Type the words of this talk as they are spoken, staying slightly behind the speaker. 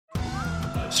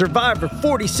Survivor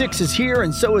 46 is here,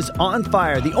 and so is On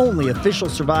Fire, the only official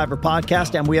Survivor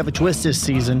podcast, and we have a twist this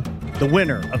season. The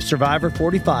winner of Survivor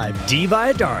 45, Dee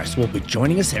Valladares, will be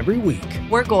joining us every week.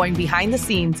 We're going behind the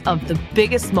scenes of the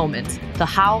biggest moments, the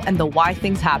how and the why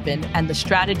things happen, and the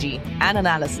strategy and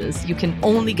analysis you can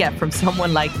only get from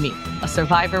someone like me, a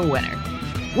Survivor winner.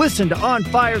 Listen to On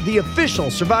Fire, the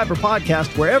official Survivor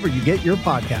podcast, wherever you get your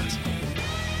podcasts.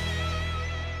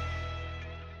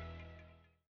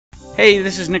 Hey,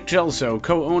 this is Nick Gelso,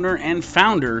 co-owner and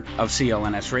founder of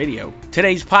CLNS Radio.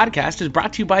 Today's podcast is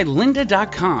brought to you by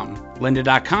Lynda.com.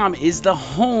 Lynda.com is the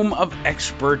home of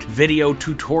expert video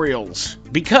tutorials.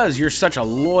 Because you're such a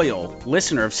loyal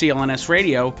listener of CLNS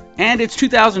Radio, and it's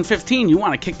 2015, you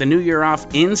want to kick the new year off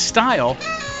in style,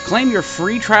 claim your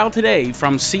free trial today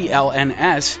from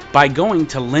CLNS by going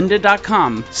to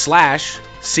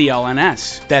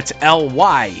lynda.com/CLNS. That's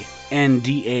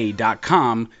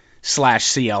lynda.com/CLNS.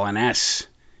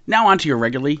 Now on to your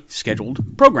regularly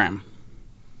scheduled program.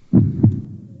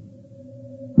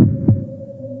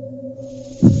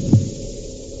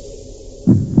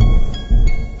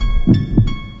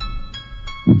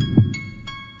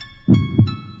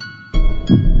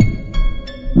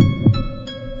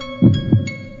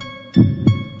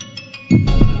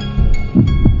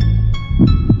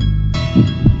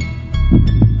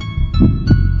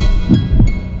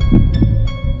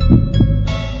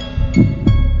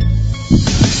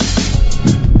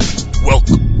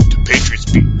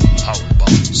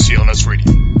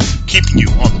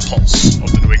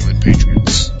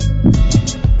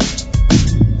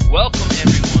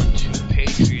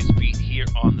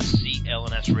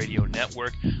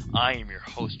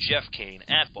 Jeff Kane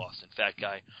at Boston Fat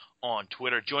Guy on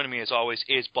Twitter. Joining me as always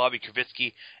is Bobby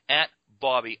Kravitsky at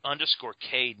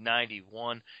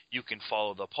Bobby_K91. You can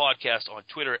follow the podcast on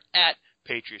Twitter at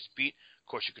Patriots Beat. Of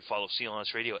course, you can follow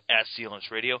CLNS Radio at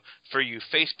CLNS Radio. For you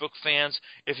Facebook fans,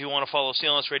 if you want to follow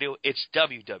CLNS Radio, it's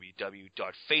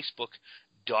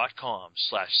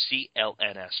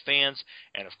www.facebook.com/CLNS fans.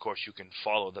 And of course, you can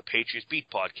follow the Patriots Beat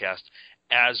podcast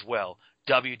as well.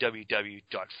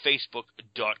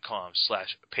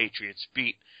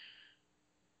 www.facebook.com/PatriotsBeat.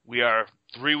 We are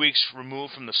 3 weeks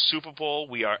removed from the Super Bowl.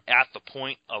 We are at the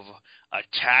point of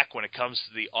attack when it comes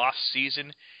to the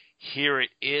off-season. Here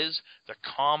it is. The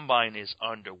Combine is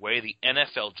underway. The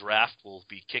NFL Draft will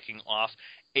be kicking off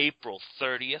April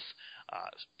 30th.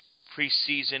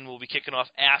 Preseason will be kicking off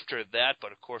after that,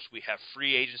 but of course we have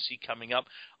free agency coming up.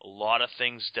 A lot of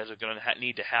things that are going to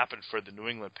need to happen for the New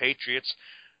England Patriots.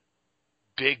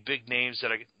 Big names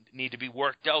that need to be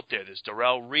worked out there. There's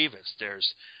Darrelle Revis.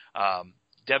 There's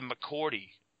Devin McCourty,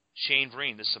 Shane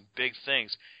Vereen. There's some big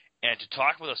things. And to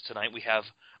talk with us tonight, we have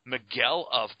Miguel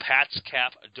of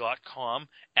PatsCap.com,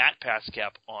 at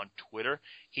PatsCap on Twitter.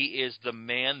 He is the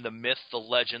man, the myth, the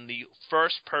legend, the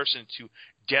first person to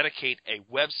dedicate a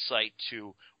website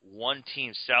to one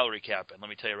team's salary cap. And let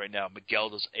me tell you right now, Miguel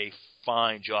does a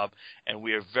fine job, and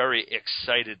we are very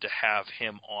excited to have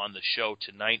him on the show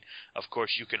tonight. Of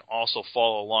course, you can also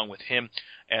follow along with him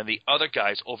and the other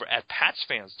guys over at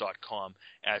PatsFans.com,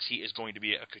 as he is going to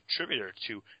be a contributor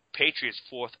to Patriots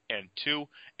 4th and 2,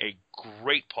 a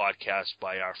great podcast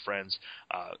by our friends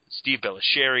Steve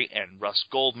Belliscieri and Russ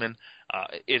Goldman.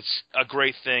 It's a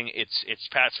great thing. It's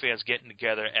Pats fans getting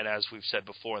together, and as we've said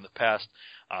before in the past,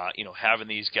 having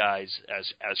these guys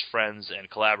as friends and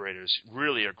collaborators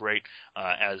really are great.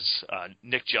 As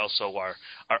Nick Gelso,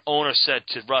 our owner, said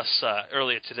to Russ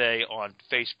earlier today on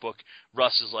Facebook,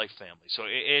 Russ is like family. So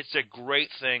it's a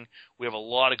great thing. We have a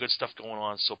lot of good stuff going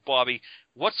on. So, Bobby,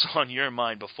 what's on your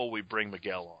mind before we bring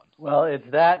Miguel on? Well, it's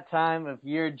that time of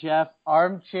year, Jeff.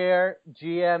 Armchair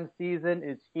GM season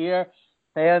is here.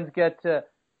 Fans get to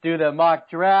do the mock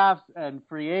drafts and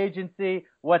free agency,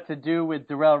 what to do with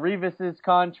Darrelle Revis'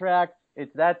 contract.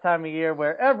 It's that time of year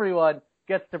where everyone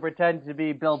gets to pretend to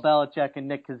be Bill Belichick and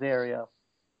Nick Caserio.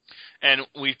 And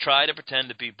we try to pretend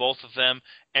to be both of them,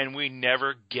 and we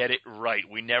never get it right.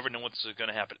 We never know what's going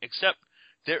to happen, except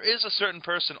there is a certain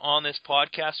person on this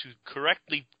podcast who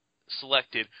correctly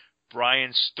selected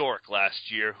Brian Stork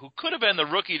last year, who could have been the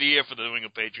Rookie of the Year for the New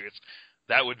England Patriots.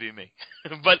 That would be me.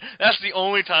 But that's the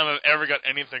only time I've ever got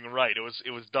anything right. It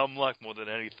was dumb luck more than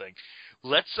anything.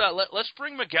 Let's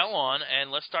bring Miguel on,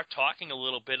 and let's start talking a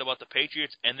little bit about the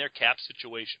Patriots and their cap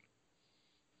situation.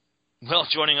 Well,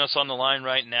 joining us on the line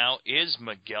right now is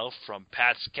Miguel from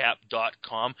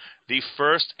PatsCap.com, the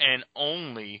first and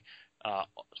only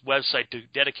website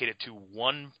dedicated to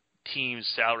one team's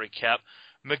salary cap.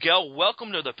 Miguel,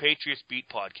 welcome to the Patriots Beat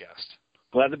podcast.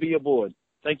 Glad to be aboard.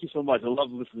 Thank you so much. I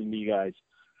love listening to you guys.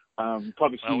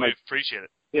 Probably we appreciate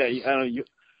it. Yeah,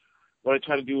 what I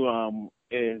try to do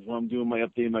is when I'm doing my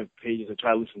updating my pages, I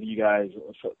try to listen to you guys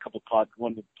for a couple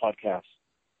one of the podcasts.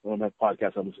 One of my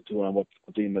podcasts I listen to when I'm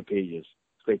updating my pages.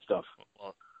 It's great stuff.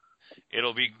 Well,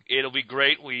 it'll be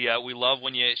great. We love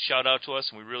when you shout out to us,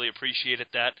 and we really appreciate it.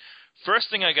 That first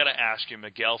thing I got to ask you,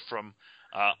 Miguel, from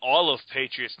all of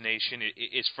Patriots Nation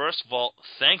is first of all,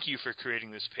 thank you for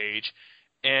creating this page.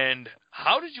 And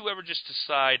how did you ever just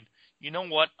decide, you know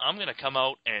what, I'm going to come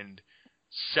out and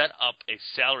set up a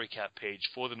salary cap page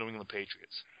for the New England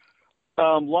Patriots?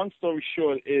 Long story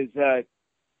short is that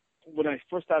when I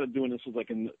first started doing this was like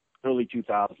in early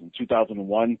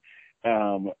 2001.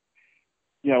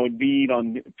 I would read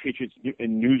on Patriots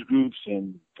in news groups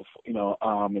and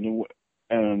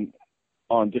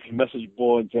on different message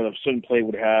boards that a certain player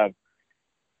would have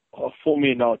a $4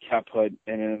 million cap hit,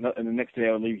 and the next day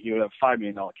I would leave, he would have a $5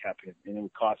 million cap hit, and it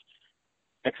would cost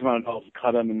X amount of dollars to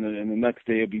cut him, and the next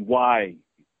day it would be Y.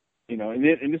 And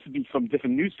this would be from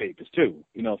different newspapers too.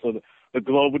 So the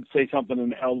Globe would say something,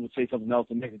 and the Herald would say something else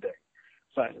the next day.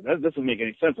 So that doesn't make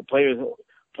any sense. The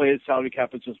players' salary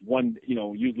cap is just one.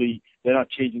 Usually they're not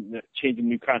changing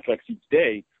new contracts each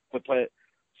day.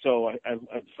 So I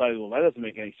decided, well, that doesn't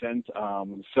make any sense.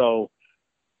 So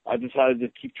I decided to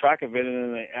keep track of it,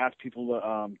 and then I asked people.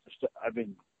 I've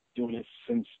been doing this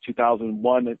since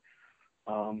 2001.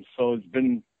 So it's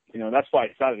been, that's why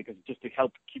I started it, because just to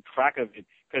help keep track of it.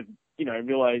 Because I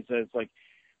realized that it's like,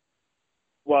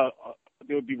 well,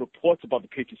 there would be reports about the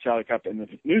Patriots salary cap in the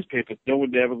newspapers. No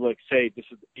one would ever say this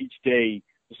is each day.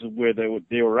 This is where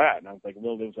they were at. And I was like,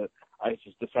 well, I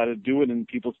just decided to do it, and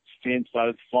fans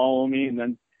started following me, and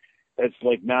then it's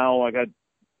like now I got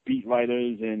beat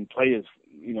writers and players,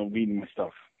 reading my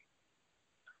stuff.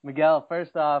 Miguel,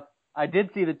 first off, I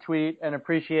did see the tweet and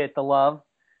appreciate the love.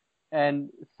 And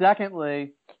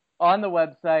secondly, on the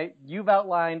website, you've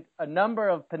outlined a number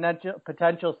of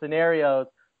potential scenarios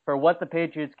for what the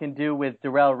Patriots can do with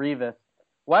Darrelle Revis.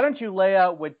 Why don't you lay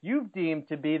out what you've deemed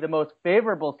to be the most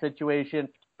favorable situation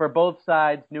for both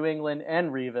sides, New England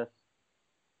and Revis?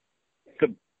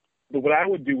 What I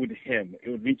would do with him, it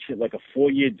would reach like a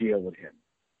 4-year deal with him,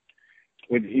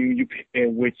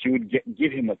 in which you would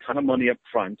give him a ton of money up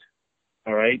front,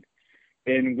 all right,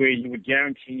 and where you would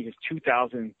guarantee his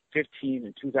 2015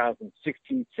 and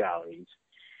 2016 salaries.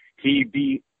 He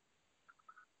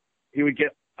would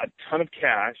get a ton of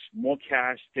cash, more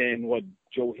cash than what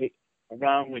Joe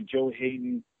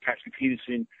Hayden, Patrick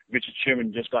Peterson, Richard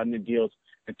Sherman just got in the deals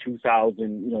in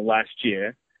 2000, last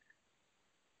year.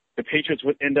 The Patriots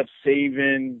would end up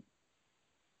saving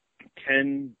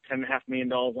 $10.5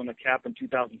 million on the cap in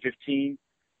 2015.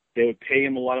 They would pay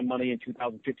him a lot of money in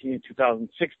 2015 and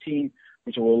 2016,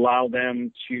 which will allow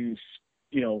them to,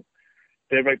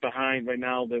 they're right behind right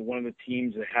now. They're one of the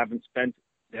teams that haven't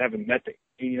met the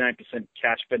 89%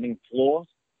 cash spending floor.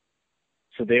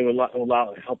 So they will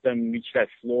help them reach that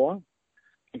floor.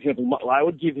 For example, I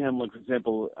would give him, for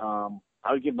example,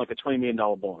 I would give him like a $20 million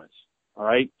bonus. All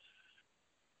right.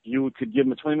 You could give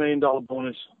him a $20 million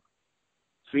bonus,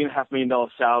 $3.5 million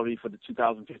salary for the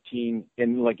 2015,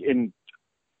 and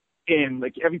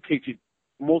every Patriot,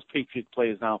 most Patriot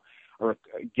players now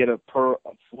get a $46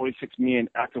 million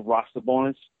active roster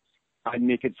bonus. I'd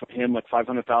make it for him like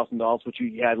 $500,000, which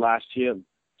he had last year.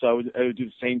 So I would do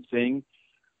the same thing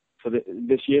for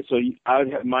this year. So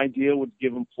my deal would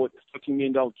give him $14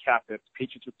 million cap hit. The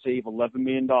Patriots would save $11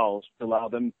 million to allow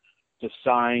them to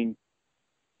sign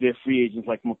their free agents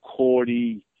like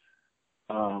McCourty,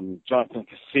 Jonathan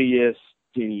Casillas,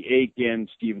 Danny Aiken,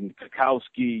 Stephen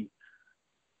Kukowski,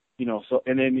 so,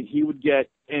 and then he would get,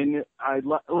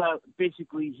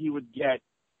 basically he would get,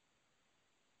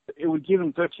 it would give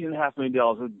him $13.5 million.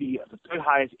 It would be the third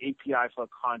highest API for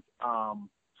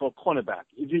a cornerback.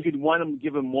 If you could want him to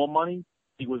give him more money,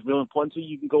 it was real important. So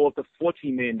you can go up to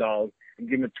 $14 million and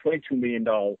give him a $22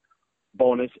 million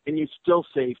bonus, and you still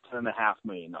save $10.5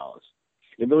 million.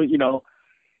 It really,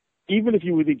 even if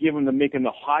you were to give him making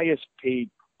the highest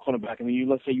paid cornerback,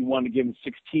 let's say you wanted to give him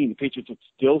 16, the Patriots would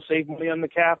still save money on the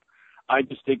cap. I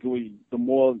just think the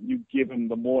more you give him,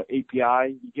 the more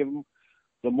API you give him,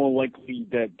 the more likely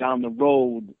that down the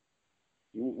road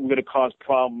we're going to cause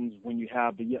problems when you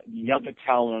have the younger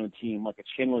talent on the team, like a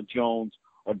Chandler Jones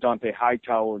or Dante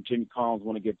Hightower or Jimmy Collins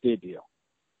want to get their deal.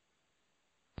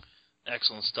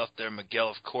 Excellent stuff there, Miguel.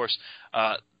 Of course,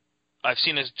 I've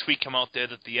seen a tweet come out there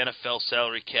that the NFL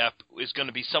salary cap is going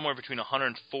to be somewhere between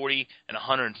 $140 and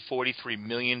 $143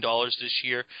 million this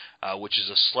year, which is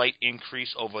a slight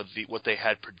increase over what they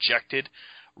had projected.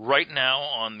 Right now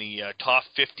on the top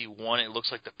 51, it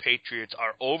looks like the Patriots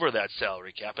are over that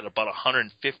salary cap at about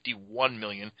 $151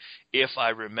 million, if I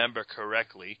remember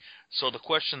correctly. So the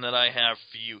question that I have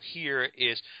for you here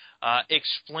is,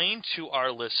 explain to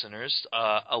our listeners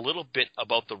a little bit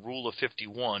about the rule of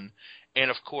 51, and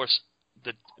of course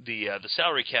the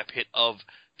salary cap hit of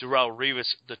Darrelle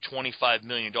Revis, the $25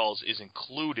 million, is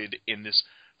included in this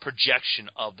projection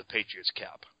of the Patriots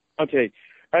cap. Okay,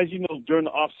 as you know, during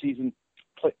the off season,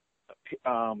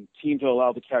 teams are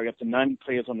allowed to carry up to 90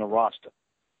 players on the roster,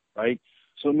 right?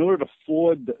 So in order to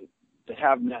afford to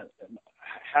have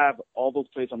all those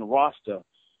players on the roster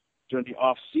during the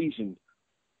off season,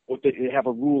 they have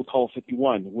a rule called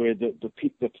 51, where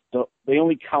they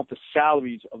only count the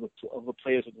salaries of the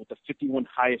players with the 51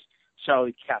 highest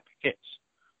salary cap hits.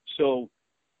 So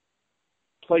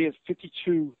players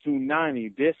 52 through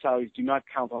 90, their salaries do not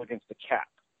count against the cap.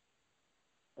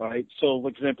 All right. So, for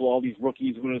example, all these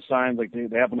rookies who are signed, like they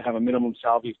happen to have a minimum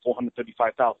salary of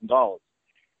 $435,000.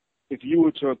 If you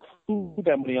were to accrue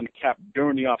that money on the cap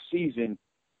during the off season,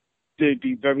 there'd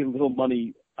be very little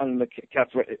money on the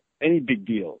cap for any big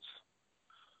deals.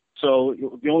 So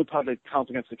the only part that counts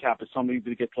against the cap is somebody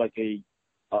that gets like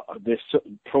this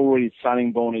prorated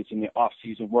signing bonus in the off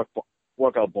season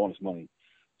workout bonus money.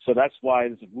 So that's why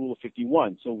there's a rule of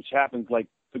 51. So which happens, like,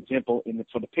 for example,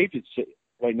 for the Patriots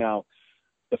right now,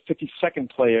 the 52nd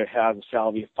player has a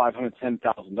salary of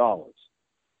 $510,000.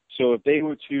 So if they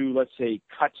were to, let's say,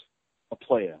 cut a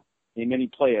player, name any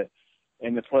player,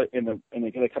 and they cut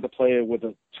the player with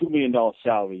a $2 million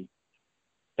salary,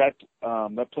 that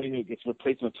player gets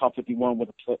replaced in the top 51 with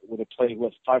a player who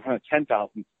has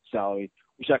 $510,000 salary,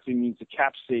 which actually means the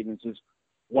cap savings is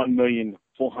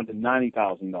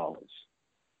 $1,490,000.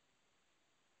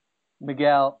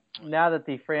 Miguel, now that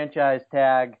the franchise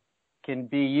tag can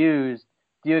be used,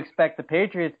 do you expect the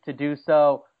Patriots to do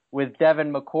so with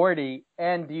Devin McCourty,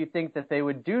 and do you think that they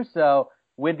would do so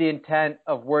with the intent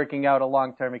of working out a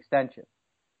long-term extension?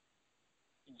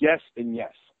 Yes and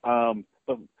yes. The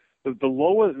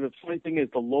funny thing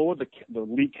is, the lower the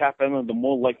league cap element, the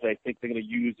more likely I think they're going to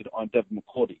use it on Devin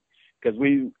McCourty, because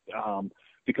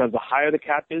the higher the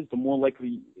cap is, the more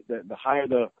likely the higher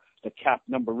the cap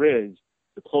number is,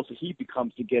 the closer he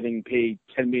becomes to getting paid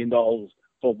 $10 million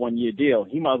for a 1-year deal.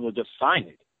 He might as well just sign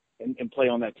it and play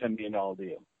on that $10 million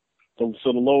deal. So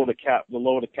the lower the cap, the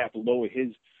lower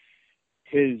his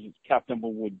cap number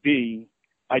would be.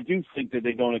 I do think that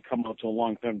they're going to come out to a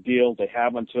long-term deal. They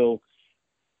have until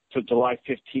July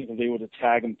 15th if they were to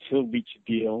tag him to reach a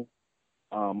deal.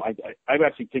 I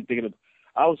actually think they're going to.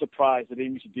 I was surprised that they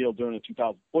didn't reach a deal during the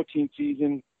 2014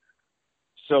 season.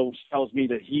 So it tells me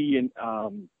that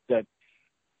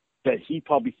that he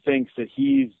probably thinks that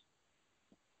he's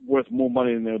worth more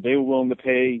money than they were willing to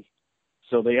pay.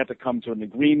 So they have to come to an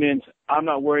agreement. I'm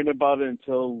not worried about it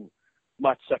until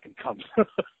March 2nd comes.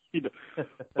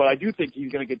 But I do think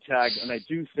he's going to get tagged, and I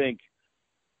do think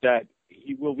that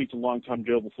he will reach a long-term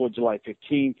deal before July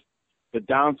 15th. The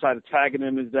downside of tagging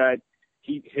him is that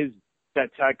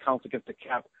that tag counts against the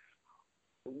cap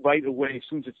right away as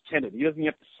soon as it's tendered. He doesn't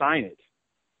have to sign it.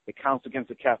 It counts against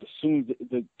the cap as soon as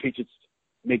the Patriots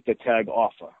make the tag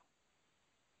offer.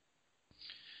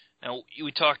 Now,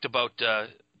 we talked about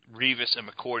Revis and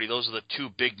McCourty. Those are the two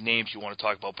big names you want to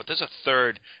talk about. But there's a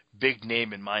third big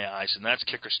name in my eyes, and that's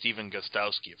kicker Stephen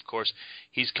Gostkowski. Of course,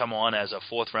 he's come on as a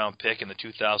fourth-round pick in the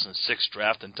 2006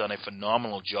 draft and done a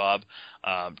phenomenal job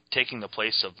taking the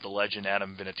place of the legend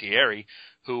Adam Vinatieri,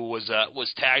 who was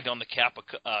tagged on the cap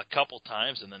a couple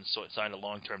times and then signed a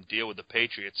long-term deal with the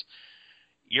Patriots.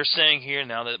 You're saying here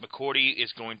now that McCourty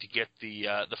is going to get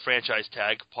the franchise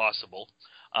tag possible.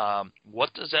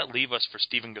 What does that leave us for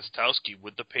Stephen Gostkowski?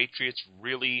 Would the Patriots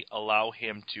really allow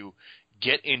him to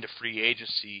get into free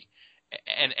agency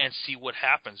and see what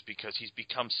happens, because he's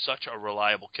become such a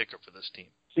reliable kicker for this team?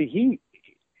 See,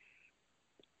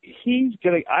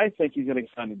 I think he's gonna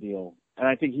sign a deal, and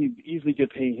I think he easily could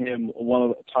pay him one of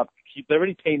the top. They're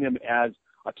already paying him as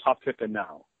a top kicker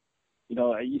now. You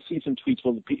know, you see some tweets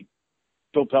where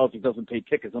Bill Belichick doesn't pay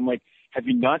kickers. I'm like, have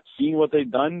you not seen what they've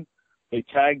done? They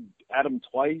tagged Adam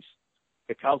twice.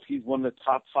 Gostkowski's one of the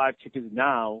top 5 kickers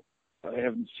now. I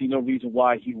haven't seen no reason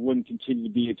why he wouldn't continue to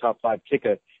be a top 5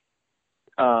 kicker.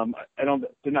 They're not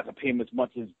going to pay him as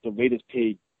much as the Raiders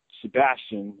paid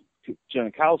Sebastian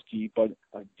Janikowski, but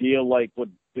a deal like what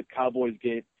the Cowboys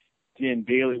get Dan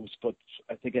Bailey was,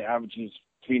 I think it averages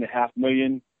 $3.5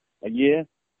 million a year.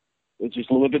 It's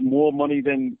just a little bit more money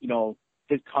than,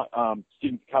 his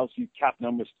Stephen Gostkowski's cap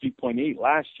number is 3.8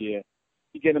 last year.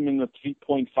 You get him in the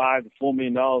 $3.5 to $4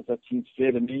 million. That seems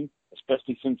fair to me,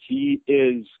 especially since he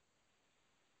is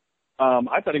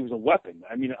I thought he was a weapon.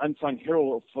 I mean, an unsung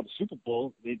hero for the Super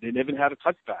Bowl. They never had a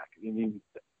touchback. I mean,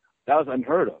 that was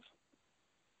unheard of.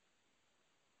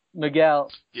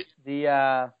 Miguel,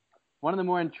 the one of the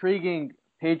more intriguing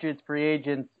Patriots free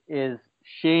agents is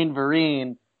Shane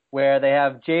Vereen, where they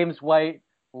have James White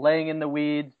laying in the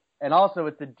weeds, and also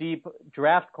it's a deep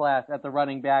draft class at the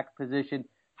running back position.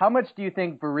 How much do you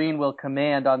think Vereen will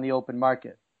command on the open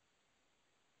market?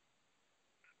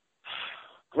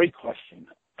 Great question.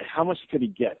 How much could he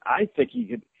get? I think he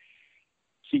could.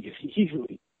 See,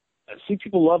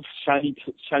 people love shiny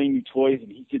new toys,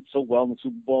 and he did so well in the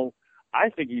Super Bowl. I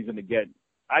think he's going to get.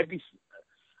 I think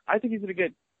he's going to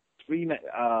get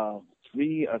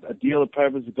a deal of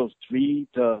purpose that goes $3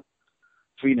 to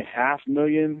 $3.5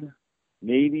 million,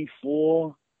 maybe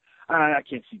 $4. I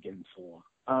can't see getting $4.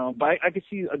 But I could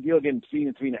see a deal getting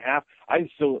 $3 to $3.5.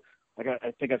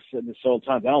 I think I've said this several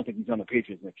times. I don't think he's on the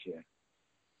Patriots next year.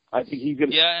 I think he's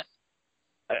going to. Yeah.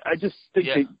 I just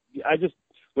think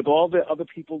with all the other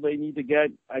people they need to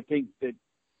get, I think that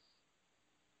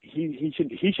he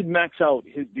should max out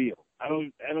his deal. I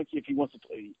don't care if he wants to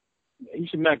play. He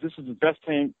should max. This is his best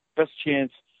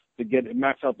chance to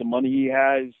max out the money he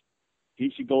has.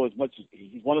 He should go as much as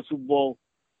he's won a Super Bowl.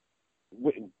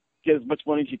 Get as much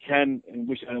money as you can, and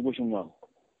wish him well.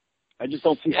 I just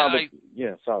don't see how.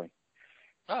 Sorry.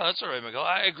 Oh, that's all right, Miguel.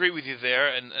 I agree with you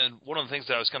there. And one of the things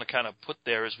that I was going to kind of put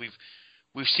there is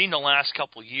we've seen the last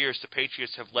couple of years the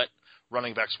Patriots have let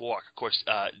running backs walk. Of course,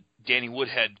 Danny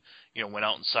Woodhead, went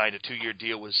out and signed a 2-year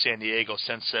deal with San Diego.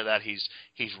 Since that, he's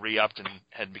re-upped and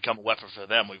had become a weapon for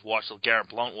them. We've watched Garrett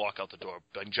Blount walk out the door,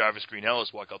 Ben Jarvis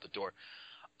Green-Ellis walk out the door.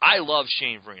 I love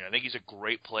Shane Vereen. I think he's a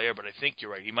great player, but I think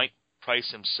you're right. He might price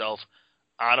himself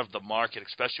out of the market,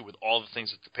 especially with all the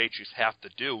things that the Patriots have to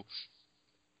do.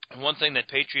 And one thing that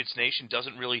Patriots Nation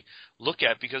doesn't really look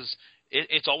at, because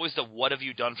it's always the what have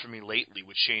you done for me lately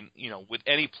with Shane, with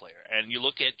any player. And you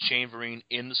look at Shane Vereen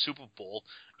in the Super Bowl,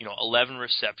 11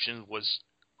 receptions, was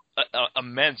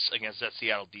immense against that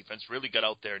Seattle defense, really got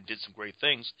out there and did some great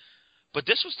things. But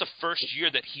this was the first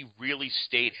year that he really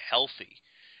stayed healthy.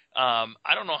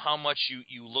 I don't know how much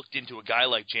you looked into a guy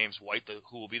like James White,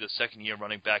 who will be the second-year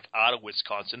running back out of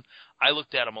Wisconsin. I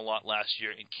looked at him a lot last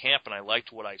year in camp, and I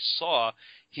liked what I saw.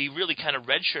 He really kind of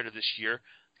redshirted this year,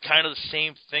 kind of the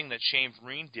same thing that Shane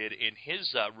Vereen did in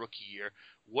his rookie year.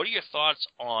 What are your thoughts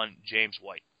on James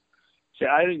White? See,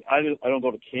 I don't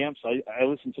go to camps. I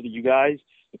listen to you guys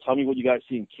to tell me what you guys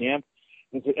see in camp.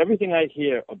 And so everything I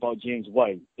hear about James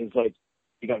White is like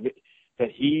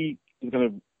that he is going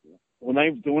to. When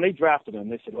they drafted him,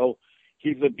 they said, "Oh,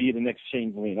 he's going to be the next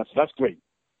Shane Vereen." That's great.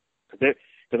 Because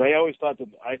I always thought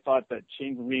that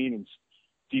Shane Vereen and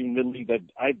Stephen Ridley,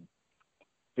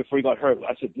 before he got hurt,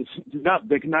 I said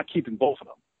they're not keeping both of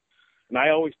them. And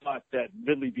I always thought that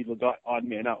Ridley be the odd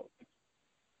man out.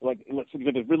 Like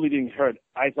if Ridley didn't hurt,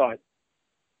 I thought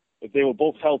if they were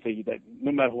both healthy, that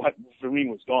no matter what, Vereen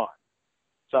was gone.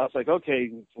 So I was like, okay,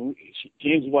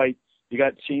 James White, you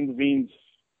got Shane Vereen's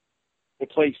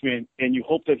replacement, and you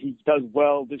hope that he does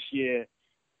well this year,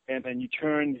 and then you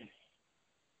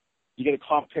get a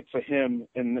comp pick for him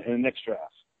in the next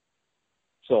draft.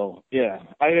 So yeah,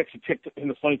 I actually picked. And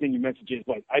the funny thing, you mentioned James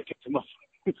White, I picked him up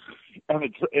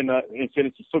in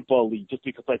fantasy football league just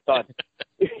because I thought,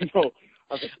 I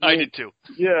was like, I did too.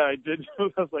 Yeah, I did. I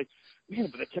was like, man,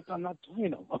 but I kept on not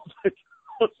playing him. I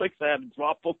was like, I had to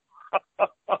drop him.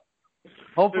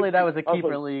 Hopefully, that was a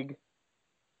keeper league.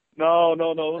 No. It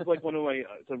was like one of my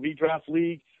it's a redraft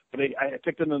league, but I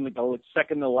picked him in the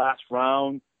second to last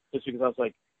round just because I was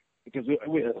like, because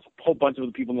we a whole bunch of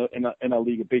the people in our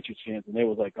league of Patriots fans, and they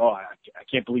was like, oh, I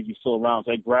can't believe he's still around,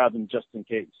 so I grabbed him just in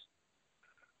case.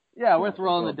 Yeah, we're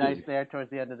throwing the dice there towards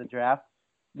the end of the draft.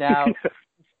 Now,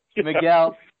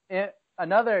 Miguel,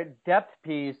 another depth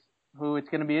piece who it's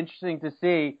going to be interesting to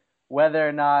see whether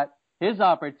or not his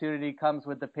opportunity comes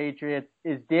with the Patriots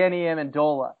is Danny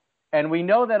Amendola. And we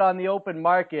know that on the open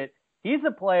market, he's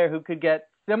a player who could get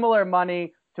similar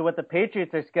money to what the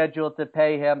Patriots are scheduled to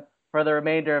pay him for the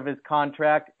remainder of his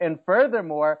contract, and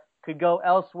furthermore, could go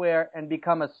elsewhere and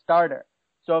become a starter.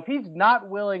 So if he's not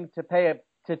willing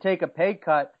to take a pay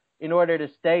cut in order to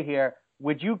stay here,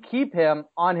 would you keep him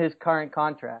on his current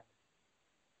contract?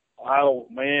 Oh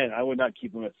man, I would not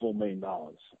keep him at $4 million.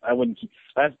 I wouldn't keep.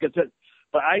 That's good.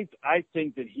 But I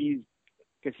think that he's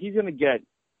going to get.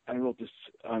 I wrote this.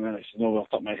 I should know off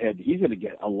the top of my head. He's going to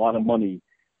get a lot of money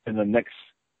in the next.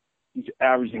 He's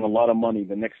averaging a lot of money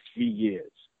the next 3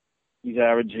 years. He's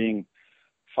averaging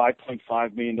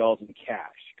 $5.5 million in cash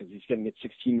because he's going to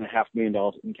get $16.5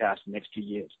 million in cash the next 2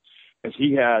 years.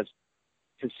 Because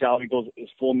his salary is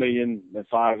 $4 million, then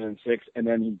 $5 million, then $6 million, and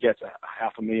then he gets a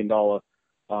 $500,000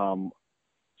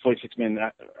 $46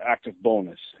 million active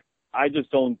bonus. I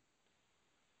just don't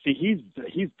see. He's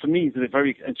to me he's a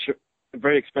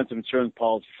very expensive insurance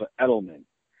policy for Edelman.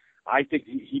 I think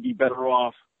he'd be better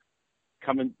off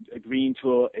agreeing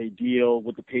to a deal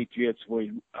with the Patriots where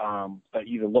that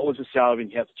either lowers his salary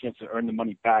and he has a chance to earn the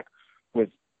money back with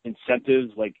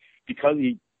incentives, like because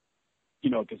I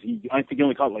think he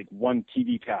only caught like one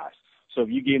TD pass. So if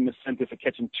you gave him an incentive for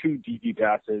catching 2 DD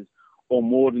passes or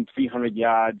more than 300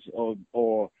 yards or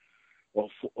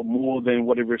more than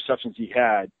whatever receptions he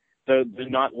had, they'll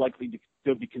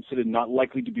be considered not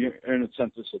likely to be earned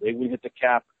incentives, so they wouldn't hit the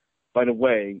cap right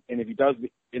away. And if he does,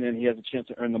 and then he has a chance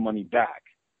to earn the money back.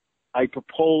 I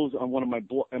propose on one of my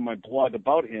blog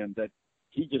about him that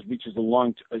he just reaches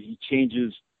he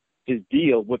changes his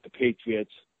deal with the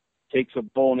Patriots, takes a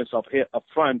bonus up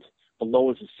front, but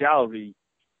lowers his salary,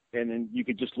 and then you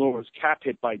could just lower his cap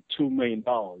hit by $2 million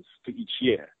for each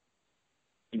year.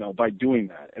 By doing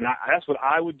that. And that's what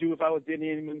I would do if I was Danny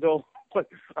Amendola, but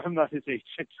I'm not his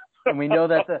agent. And we know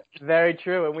that's very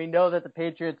true. And we know that the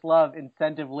Patriots love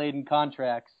incentive-laden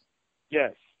contracts.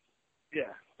 Yes.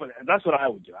 Yeah. But that's what I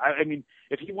would do. I mean,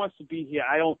 if he wants to be here,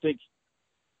 I don't think,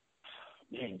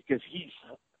 because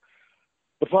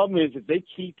the problem is if they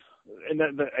keep, and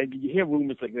you hear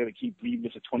rumors like they're going to keep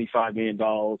Reeves at $25 million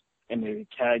and they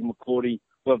tag McCourty.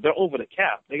 Well, if they're over the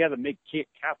cap, they got to make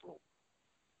capital.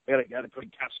 They got to put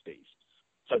in cap space.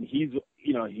 So he's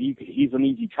an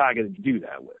easy target to do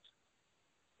that with.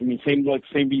 I mean, same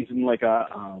reason like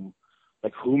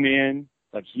Human,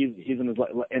 like he's in his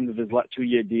end of his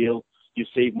 2-year deal. You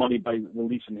save money by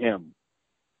releasing him.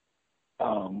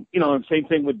 And same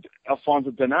thing with Alfonso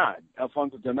Dennard.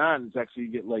 Alfonso Dennard is actually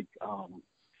get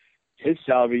his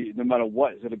salary, no matter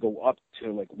what, is going to go up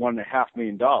to like $1.5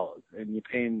 million, and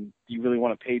you really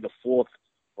want to pay the fourth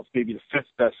or maybe the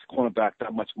fifth best cornerback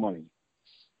that much money.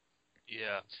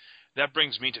 Yeah, that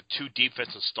brings me to 2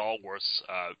 defensive stalwarts,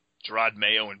 Gerard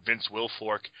Mayo and Vince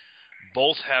Wilfork.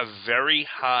 Both have very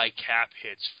high cap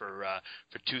hits for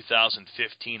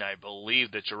 2015. I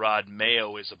believe that Gerard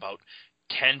Mayo is about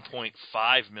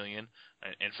 $10.5 million.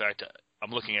 In fact,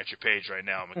 I'm looking at your page right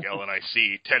now, Miguel, and I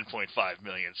see $10.5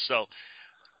 million. So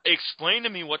explain to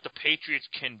me what the Patriots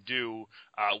can do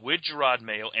with Gerard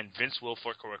Mayo and Vince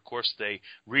Wilfork, who, of course, they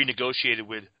renegotiated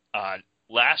with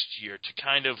last year to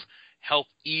kind of help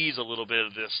ease a little bit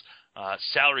of this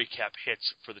salary cap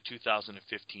hits for the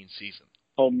 2015 season.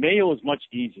 Oh, Mayo is much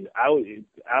easier. I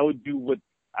would do with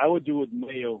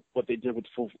Mayo what they did with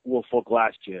Wilfork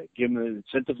last year. Give him an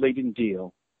incentive-laden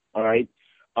deal, all right,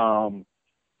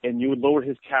 and you would lower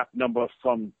his cap number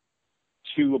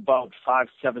to about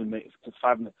 $5.7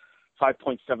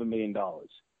 million.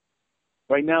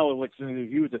 Right now, if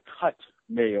you were to cut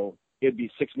Mayo, it'd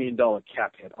be $6 million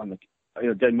cap hit on the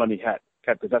dead money cap,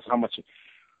 because that's how much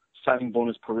signing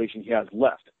bonus proration he has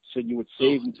left. So you would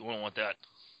save. You won't want that.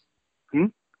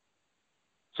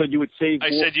 So you would save. I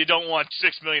said you don't want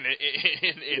 $6 million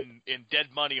in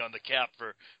dead money on the cap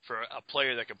for a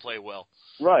player that can play well.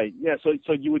 Right. Yeah.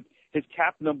 So you would his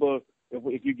cap number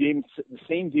if you gave him the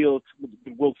same deal with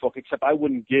Wilfork, except I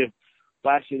wouldn't give.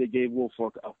 Last year they gave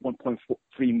Wilfork a $1.3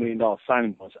 million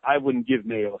signing bonus. I wouldn't give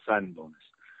Mayo a signing bonus.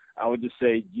 I would just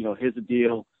say, here's the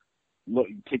deal. Look,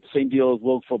 you take the same deal as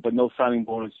Wilfork, but no signing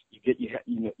bonus.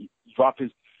 You drop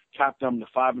his cap number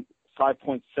to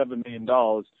 $5.7 million.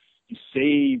 You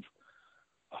save,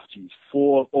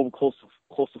 close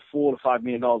to $4 to $5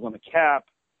 million on the cap,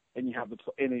 and you have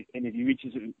and if he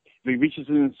reaches his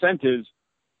incentives,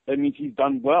 that means he's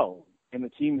done well, and the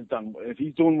team has done well. If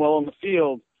he's doing well on the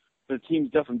field, the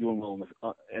team's definitely doing well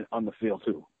on the field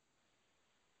too.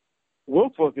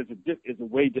 Wilfork is a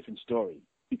way different story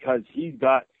because he's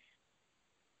got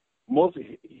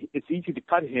it's easy to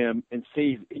cut him and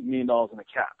save $8 million in the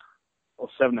cap, or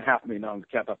 $7.5 million in the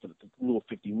cap after the Rule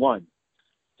 51.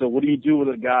 So what do you do with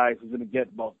a guy who's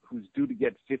due to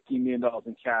get $15 million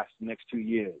in cash the next 2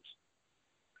 years?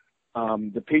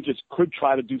 The Patriots could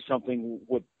try to do something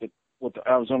with what the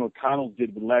Arizona Cardinals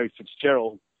did with Larry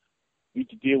Fitzgerald. We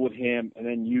could deal with him and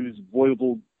then use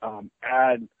voidable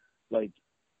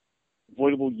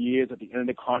years at the end of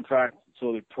the contract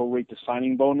so they prorate the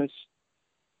signing bonus.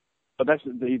 But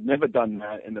they've never done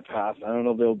that in the past. I don't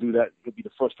know if they'll do that. He'll be the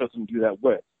first person to do that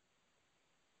with.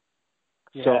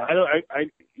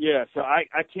 Yeah. So I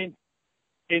can't.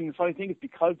 And the funny thing is,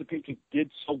 because the Patriots did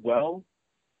so well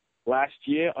last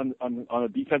year on the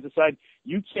defensive side,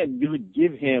 you can't really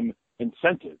give him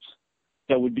incentives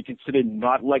that would be considered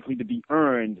not likely to be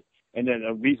earned, and then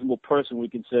a reasonable person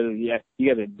would consider, he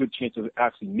had a good chance of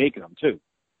actually making them too.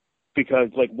 because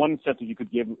like one incentive you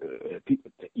could give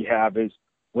people you have is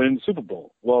winning the Super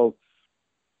Bowl. Well,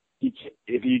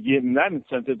 if you give them that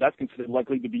incentive, that's considered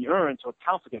likely to be earned, so it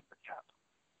counts against the cap.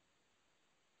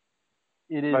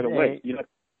 It is right away.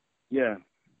 Yeah.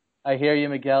 I hear you,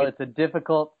 Miguel. It's a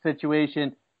difficult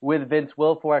situation with Vince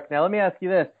Wilfork. Now, let me ask you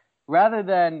this. Rather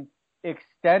than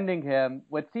extending him,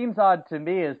 what seems odd to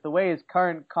me is the way his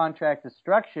current contract is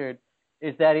structured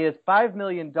is that he has $5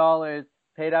 million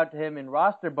paid out to him in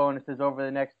roster bonuses over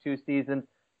the next 2 seasons,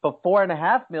 but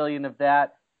 $4.5 million of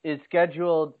that is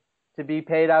scheduled to be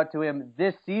paid out to him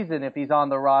this season if he's on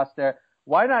the roster.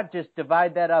 Why not just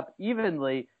divide that up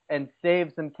evenly and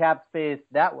save some cap space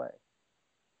that way?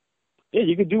 Yeah,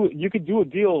 you could do a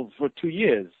deal for 2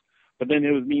 years, but then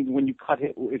it would mean when you cut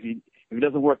him, if it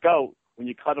doesn't work out, when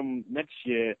you cut him next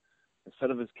year, instead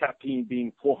of his cap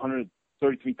being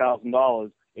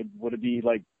 $433,000, it would be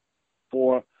like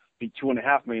 $2.5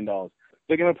 million.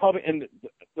 They're gonna probably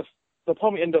they'll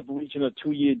probably end up reaching a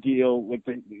 2-year deal with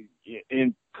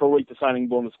in prorate the signing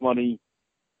bonus money,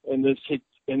 and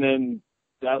then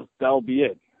that'll be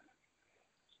it.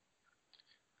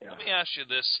 Yeah. Let me ask you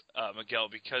this, Miguel,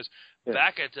 because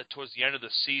back towards the end of the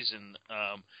season,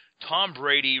 Tom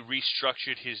Brady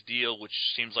restructured his deal, which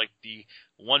seems like the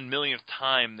 1 millionth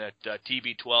time that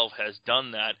TB12 has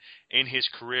done that in his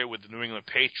career with the New England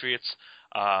Patriots.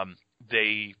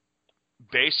 They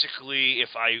basically,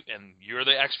 and you're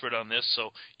the expert on this,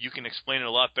 so you can explain it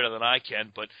a lot better than I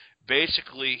can, but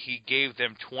basically he gave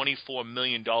them $24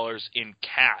 million in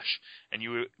cash, and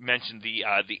you mentioned the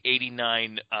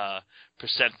 89%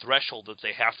 threshold that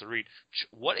they have to reach.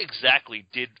 What exactly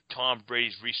did Tom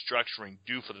Brady's restructuring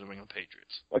do for the New England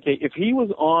Patriots? Okay, if he was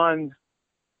on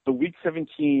the Week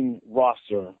 17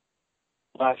 roster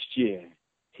last year,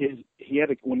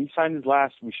 when he signed his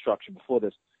last restructure before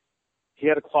this, he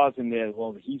had a clause in there.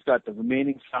 Well, he's got the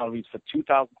remaining salaries for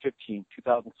 2015,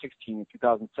 2016, and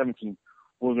 2017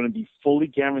 were going to be fully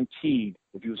guaranteed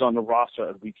if he was on the roster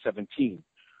at Week 17.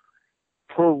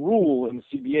 Per rule in the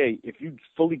CBA, if you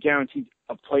fully guaranteed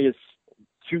a player's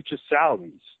future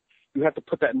salaries, you have to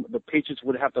put that. The Patriots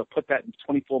would have to put that in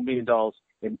 $24 million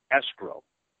in escrow,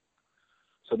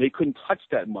 so they couldn't touch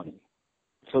that money.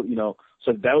 So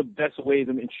that's a way of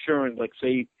them ensuring, like,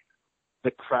 say,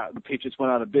 the Patriots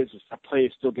went out of business, the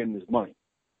player's still getting his money.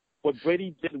 What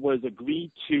Brady did was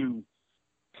agree to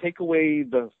take away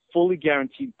the fully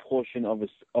guaranteed portion of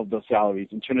the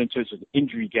salaries and turn it into an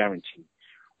injury guarantee.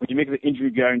 When you make it an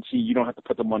injury guarantee, you don't have to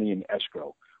put the money in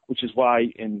escrow, which is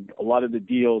why in a lot of the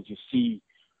deals you see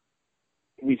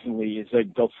recently is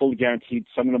that they'll fully guarantee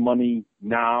some of the money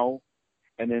now,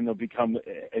 and then the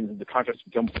contracts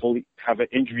have an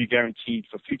injury guaranteed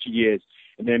for future years,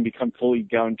 and then become fully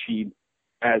guaranteed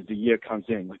as the year comes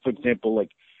in. Like, for example,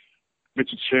 like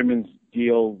Richard Sherman's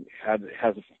deal has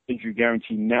an injury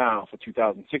guarantee now for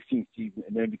 2016 season,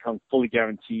 and then it becomes fully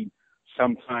guaranteed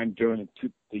sometime during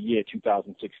the year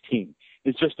 2016.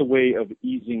 It's just a way of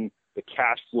easing the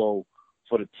cash flow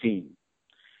for the team.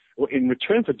 Well, in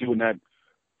return for doing that,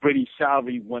 Brady's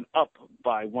salary went up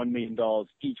by $1 million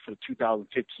each for the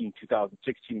 2015,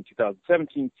 2016, and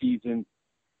 2017 season.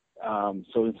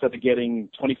 So instead of getting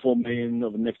 $24 million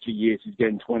over the next 2 years, he's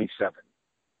getting $27.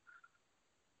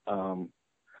 So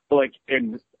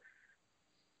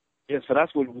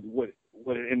that's what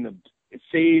it ended up. It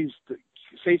saves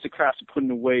the Kraft of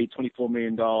putting away $24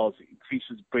 million. It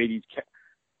increases Brady's,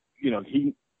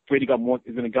 Brady is going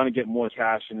to get more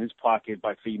cash in his pocket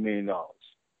by $3 million.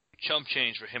 Chump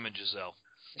change for him and Giselle.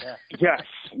 Yeah. Yes.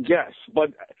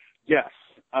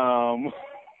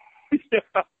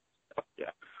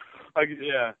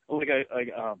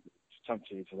 Chump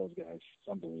change for those guys. It's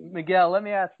unbelievable. Miguel, let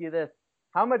me ask you this.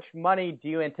 How much money do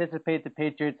you anticipate the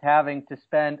Patriots having to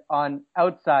spend on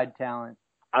outside talent?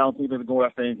 I don't think they're going to go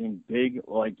after anything big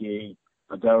like a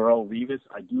Darrelle Revis.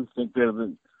 I do think they're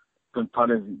going to try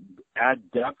to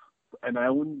add depth, and I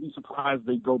wouldn't be surprised if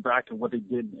they go back to what they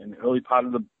did in the early part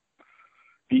of the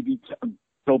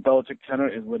Bill Belichick tenure,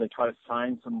 is where they try to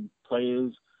sign some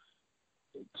players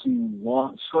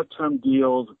to short-term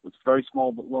deals with very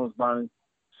small loans money,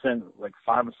 send like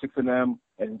 5 or 6 of them,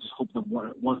 and just hope that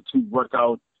one or two work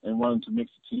out and run to mix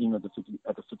the team at the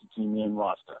 50-team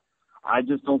roster. I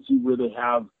just don't see where they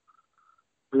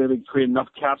create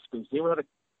enough cap space. They would have to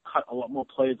cut a lot more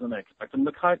players than I expect them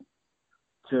to cut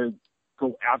to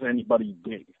go after anybody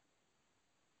big.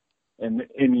 And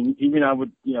I mean, even I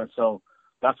would, so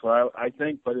that's what I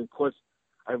think. But of course,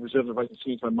 I reserve the right to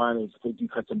change my mind if they do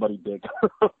cut somebody big.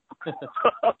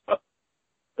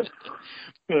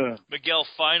 Miguel,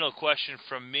 final question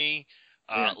from me.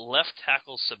 Left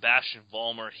tackle Sebastian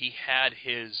Vollmer, he had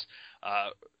his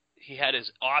he had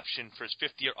his option for his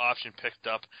 5th-year option picked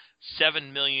up,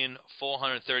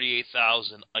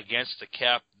 $7,438,000 against the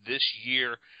cap this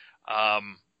year.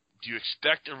 Do you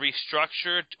expect a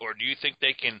restructure, or do you think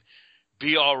they can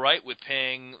be all right with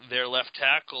paying their left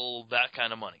tackle that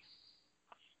kind of money?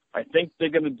 I think they're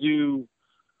going to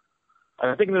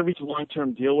reach a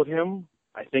long-term deal with him.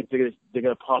 I think they're going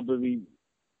to probably.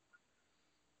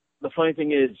 The funny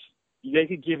thing is, they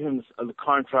could give him the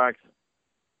contract.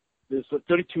 There's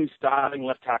 32 starting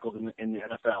left tackles in the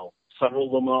NFL. Several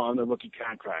of them are on the rookie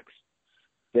contracts.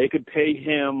 They could pay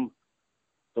him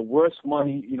the worst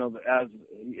money, as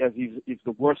he's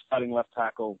the worst starting left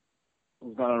tackle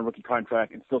who's not on a rookie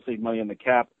contract, and still save money on the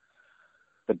cap.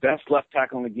 The best left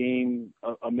tackle in the game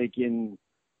are making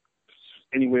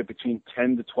anywhere between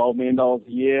 $10 to $12 million a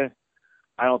year.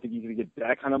 I don't think he's going to get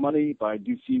that kind of money, but I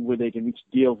do see where they can reach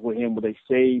deals with him where they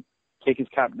say take his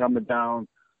cap number down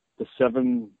to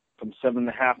from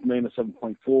 $7.5 million to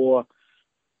 7.4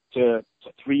 to $3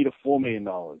 to $4 million.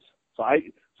 So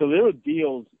there are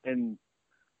deals and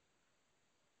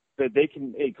that they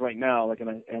can make right now. Like, and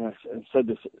I said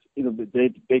this, they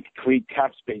could create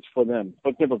cap space for them. For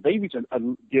example, if they reach a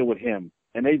deal with him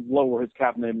and they lower his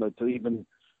cap number to even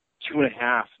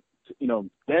 2.5,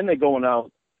 then they're going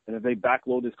out. And if they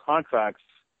backload his contracts,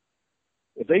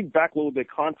 like they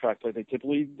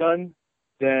typically done,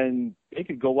 then they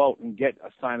could go out and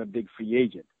sign a big free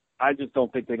agent. I just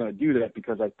don't think they're going to do that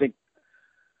because I think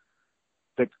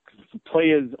the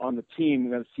players on the team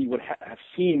are going to see have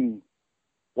seen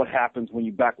what happens when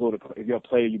you backload if you're a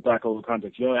player, you backload a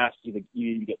contract. You're asked you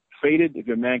get traded if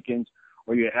you're Mankins,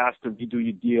 or you're asked to redo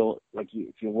your deal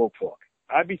if you're Wilfork.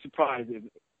 I'd be surprised if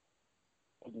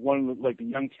one like the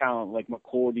young talent like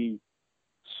McCourty,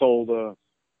 Solder,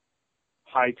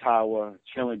 Hightower,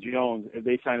 Chandler Jones, if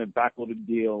they sign a backloaded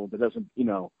deal that doesn't,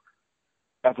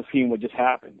 after seeing what just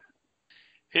happened.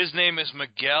 His name is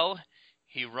Miguel.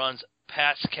 He runs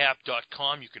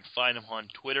PatsCap.com. You can find him on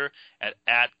Twitter at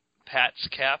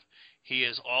PatsCap. He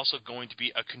is also going to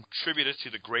be a contributor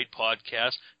to the great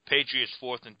podcast, Patriots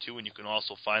 4th and 2, and you can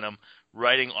also find him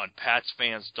writing on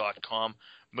PatsFans.com.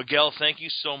 Miguel, thank you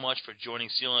so much for joining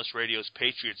CLNS Radio's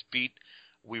Patriots Beat.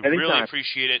 We really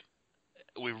appreciate it.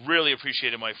 We really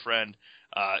appreciate it, my friend.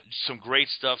 Some great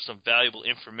stuff, some valuable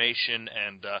information,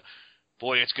 and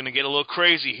boy, it's going to get a little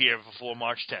crazy here before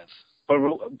March 10th.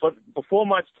 But before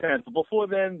March 10th,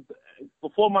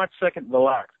 before March 2nd,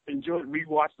 relax. Enjoy,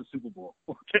 rewatch the Super Bowl.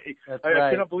 Okay,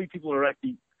 I cannot believe people are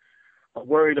actually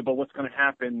worried about what's going to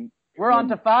happen. We're on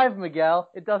to 5, Miguel.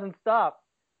 It doesn't stop.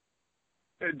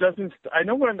 It doesn't. I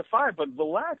know we're on to 5, but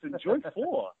relax. Enjoy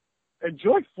 4.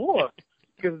 Enjoy 4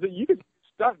 because you can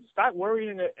start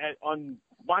worrying on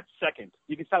March 2nd.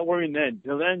 You can start worrying then.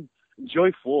 Till then,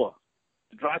 enjoy 4.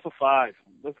 Drive for 5.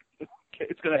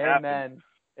 It's going to happen.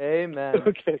 Amen.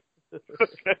 Okay.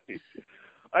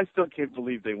 I still can't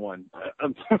believe they won.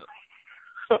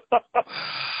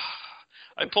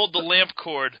 I pulled the lamp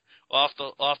cord off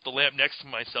the lamp next to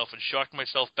myself and shocked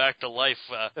myself back to life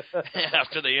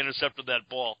after they intercepted that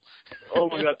ball. Oh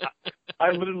my God!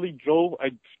 I literally drove.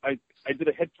 I did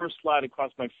a headfirst slide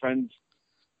across my friend's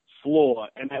floor,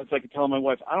 and I was like telling my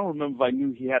wife, I don't remember if I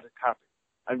knew he had a carpet.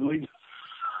 I really.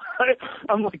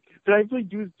 I'm like, did I really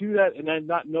do that and I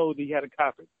not know that he had a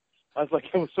carpet? I was like,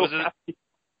 I was so happy.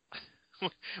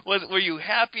 Were you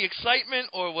happy, excitement,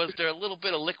 or was there a little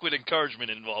bit of liquid encouragement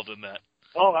involved in that?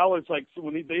 Oh, I was like,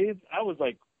 when he did, I was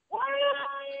like, what?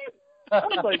 I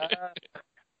was like,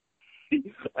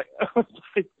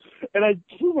 and I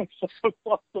threw myself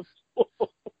across the floor.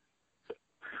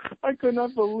 I could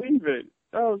not believe it.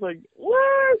 I was like,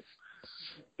 what?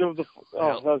 That was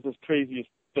the craziest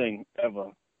thing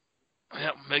ever.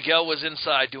 Yeah, Miguel was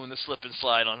inside doing the slip and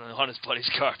slide on his buddy's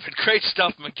carpet. Great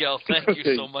stuff, Miguel. Thank you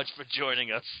so much for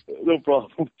joining us. No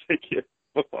problem. Take care.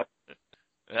 Bye-bye.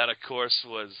 That, of course,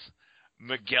 was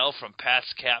Miguel from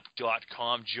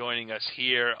PatsCap.com joining us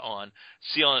here on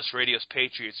CLNS Radio's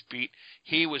Patriots Beat.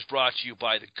 He was brought to you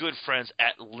by the good friends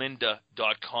at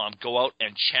Lynda.com. Go out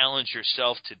and challenge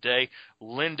yourself today.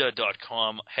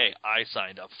 Lynda.com. Hey, I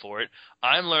signed up for it.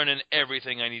 I'm learning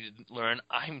everything I need to learn.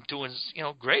 I'm doing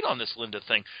great on this Lynda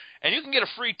thing. And you can get a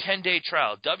free 10-day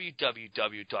trial,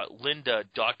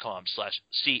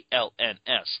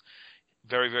 www.lynda.com/CLNS.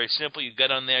 Very, very simple. You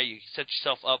get on there, you set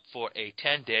yourself up for a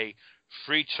 10-day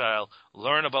free trial,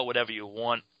 learn about whatever you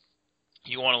want.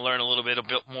 You want to learn a little bit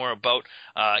more about,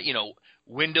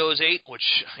 Windows 8,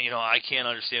 which, I can't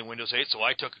understand Windows 8, so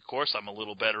I took a course. I'm a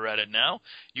little better at it now.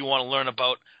 You want to learn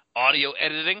about audio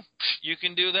editing? You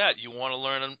can do that. You want to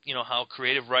learn, how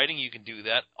creative writing? You can do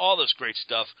that. All this great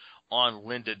stuff on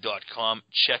lynda.com.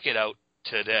 Check it out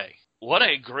today. What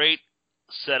a great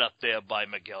setup there by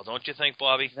Miguel, don't you think,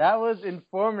 Bobby? That was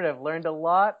informative. Learned a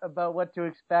lot about what to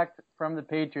expect from the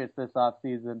Patriots this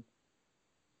offseason.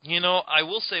 You know, I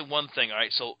will say one thing, all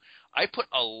right? So I put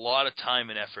a lot of time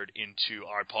and effort into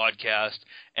our podcast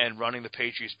and running the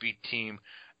Patriots Beat team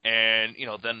and, you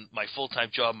know, then my full-time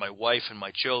job, my wife and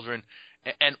my children.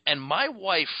 And my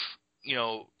wife, you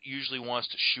know, usually wants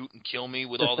to shoot and kill me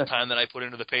with all the time that I put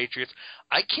into the Patriots.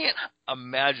 I can't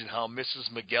imagine how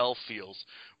Mrs. Miguel feels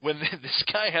when this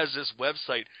guy has this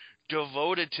website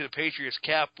devoted to the Patriots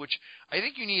cap, which I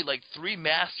think you need like 3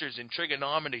 masters in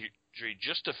trigonometry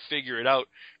just to figure it out,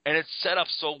 and it's set up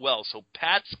so well. So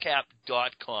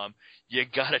patscap.com, you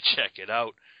gotta check it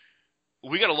out.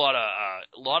 We got a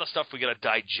lot of stuff we gotta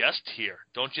digest here,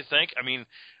 don't you think? I mean,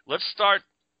 let's start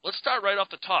right off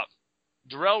the top.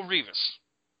 Darrelle Revis.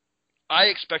 I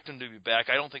expect him to be back.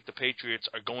 I don't think the Patriots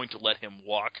are going to let him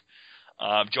walk.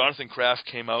 Jonathan Kraft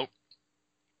came out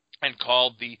and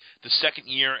called the second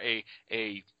year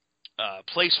a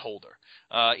placeholder.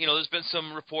 You know, there's been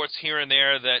some reports here and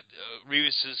there that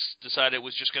Revis has decided it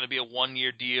was just going to be a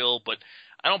one-year deal, but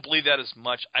I don't believe that as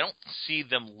much. I don't see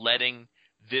them letting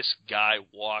this guy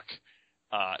walk.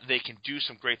 They can do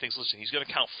some great things. Listen, he's going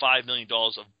to count $5 million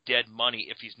of dead money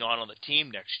if he's not on the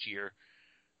team next year.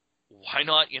 Why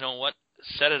not, you know what,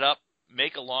 set it up,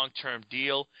 make a long-term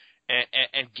deal,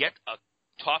 and get a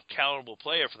top caliber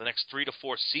player for the next 3 to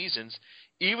 4 seasons.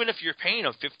 Even if you're paying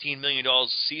him $15 million a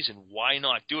season, why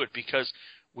not do it? Because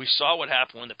we saw what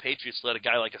happened when the Patriots let a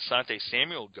guy like Asante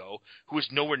Samuel go, who is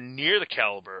nowhere near the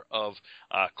caliber of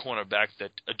cornerback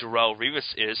that Darrelle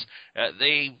Revis is.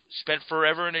 They spent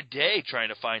forever and a day trying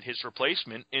to find his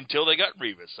replacement until they got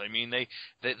Revis. I mean,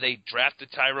 they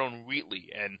drafted Tyrone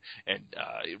Wheatley and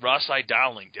Rossai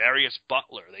Dowling, Darius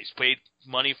Butler. They paid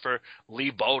money for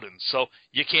Lee Bowden. So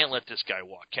you can't let this guy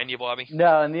walk, can you, Bobby?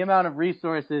 No, and the amount of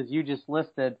resources you just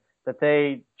listed that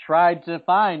they tried to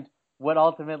find what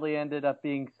ultimately ended up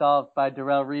being solved by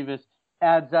Darrelle Revis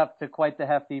adds up to quite the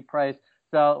hefty price.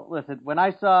 So listen, when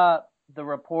I saw the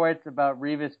reports about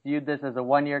Revis viewed this as a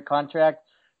one-year contract,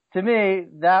 to me,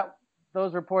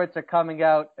 those reports are coming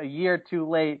out a year too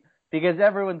late because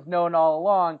everyone's known all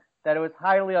along that it was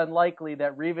highly unlikely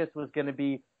that Revis was going to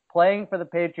be playing for the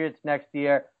Patriots next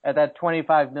year at that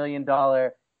 $25 million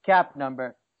cap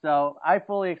number. So I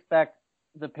fully expect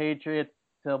the Patriots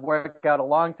to work out a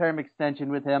long-term extension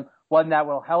with him, one that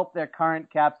will help their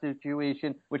current cap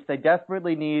situation, which they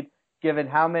desperately need, given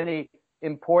how many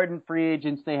important free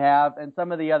agents they have and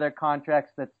some of the other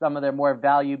contracts that some of their more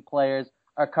valued players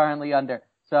are currently under.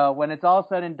 So when it's all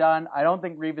said and done, I don't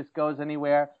think Revis goes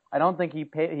anywhere. I don't think he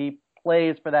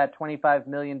plays for that $25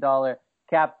 million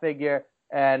cap figure,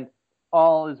 and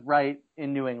all is right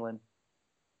in New England.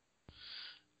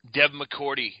 Devin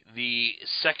McCourty, the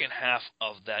second half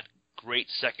of that great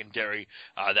secondary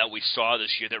that we saw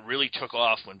this year that really took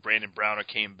off when Brandon Browner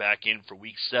came back in for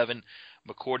Week 7.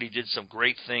 McCourty did some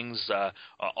great things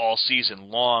all season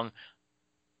long.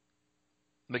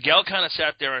 Miguel kind of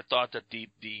sat there and thought that the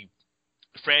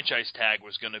franchise tag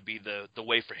was going to be the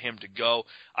way for him to go.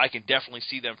 I can definitely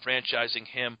see them franchising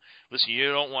him. Listen,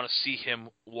 you don't want to see him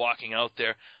walking out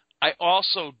there. I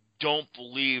also don't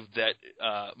believe that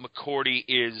McCourty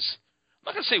is, I'm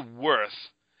not going to say worth,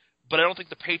 but I don't think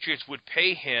the Patriots would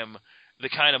pay him the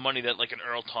kind of money that like an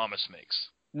Earl Thomas makes.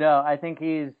 No, I think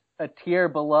he's a tier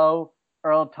below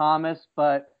Earl Thomas,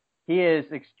 but he is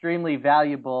extremely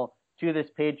valuable to this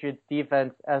Patriots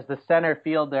defense as the center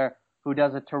fielder who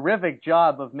does a terrific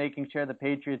job of making sure the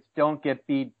Patriots don't get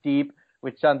beat deep,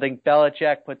 which is something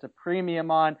Belichick puts a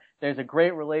premium on. There's a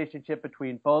great relationship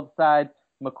between both sides.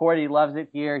 McCourty loves it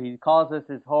here. He calls this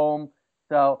his home.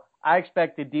 So I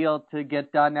expect the deal to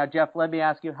get done. Now, Jeff, let me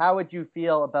ask you, how would you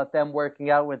feel about them working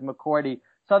out with McCourty?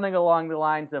 Something along the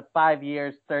lines of 5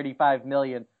 years, $35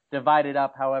 million, divided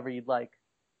up however you'd like.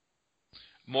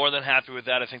 More than happy with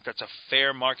that. I think that's a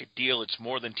fair market deal. It's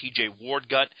more than T.J. Ward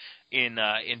got in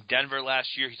Denver last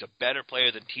year. He's a better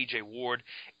player than T.J. Ward.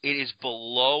 It is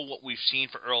below what we've seen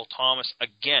for Earl Thomas.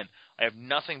 Again, I have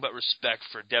nothing but respect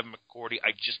for Devin McCourty.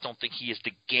 I just don't think he is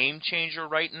the game changer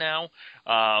right now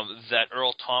that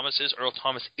Earl Thomas is. Earl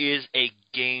Thomas is a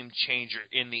game changer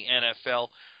in the NFL.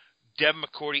 Devin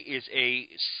McCourty is a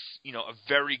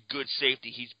very good safety.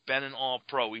 He's been an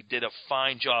all-pro. He did a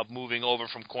fine job moving over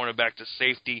from cornerback to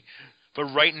safety. But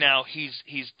right now, he's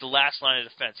the last line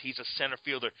of defense. He's a center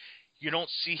fielder. You don't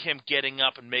see him getting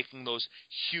up and making those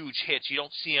huge hits. You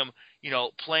don't see him,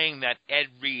 playing that Ed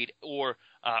Reed or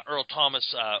Earl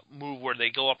Thomas move where they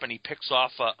go up and he picks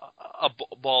off a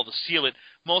ball to seal it.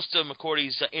 Most of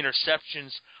McCourty's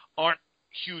interceptions aren't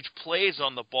huge plays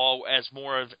on the ball as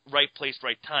more of right place,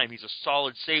 right time. He's a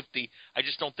solid safety. I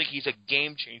just don't think he's a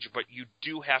game changer, but you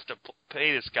do have to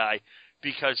pay this guy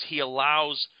because he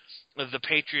allows the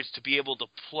Patriots to be able to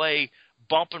play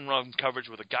bump and run coverage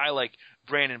with a guy like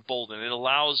Brandon Bolden. It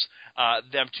allows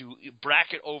them to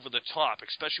bracket over the top,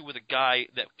 especially with a guy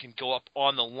that can go up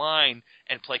on the line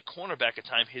and play cornerback at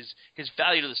time. His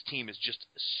value to this team is just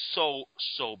so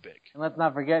big. And let's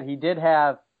not forget, he did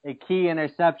have a key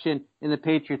interception in the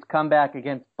Patriots' comeback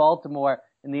against Baltimore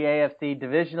in the AFC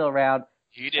divisional round.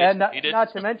 He did. And he did.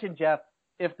 Not to mention, Jeff,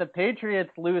 if the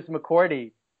Patriots lose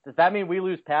McCourty, does that mean we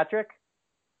lose Patrick?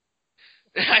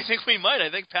 I think we might. I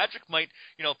think Patrick might,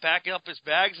 pack up his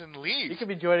bags and leave. He could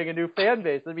be joining a new fan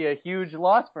base. That'd be a huge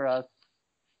loss for us.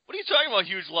 What are you talking about?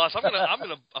 Huge loss?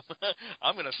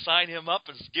 I'm gonna sign him up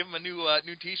and give him a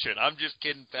new T-shirt. I'm just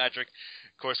kidding, Patrick.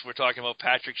 Of course, we're talking about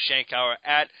Patrick Shankhauer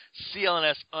at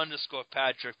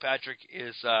CLNS_Patrick. Patrick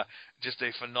is just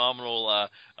a phenomenal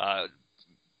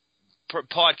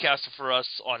podcaster for us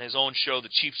on his own show, The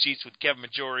Cheap Seats with Kevin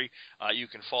Majori. You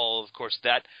can follow, of course,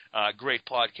 that great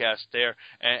podcast there.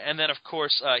 And then, of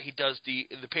course, he does the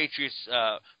Patriots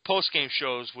post-game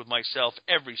shows with myself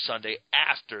every Sunday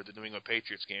after the New England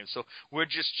Patriots game. So we're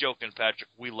just joking, Patrick.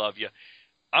 We love you.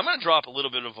 I'm going to drop a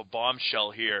little bit of a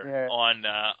bombshell here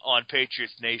on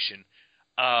Patriots Nation.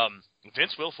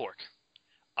 Vince Wilfork,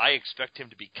 I expect him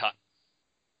to be cut.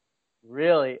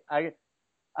 Really? I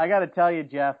got to tell you,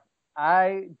 Jeff,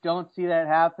 I don't see that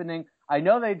happening. I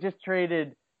know they just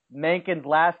traded Mankins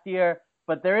last year,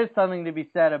 but there is something to be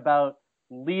said about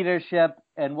leadership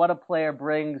and what a player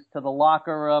brings to the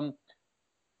locker room.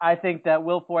 I think that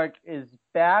Wilfork is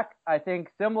back. I think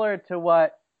similar to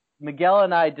what Miguel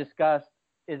and I discussed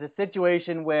is a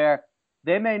situation where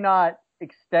they may not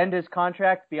extend his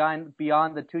contract beyond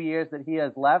the 2 years that he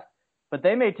has left, but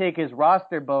they may take his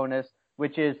roster bonus,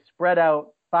 which is spread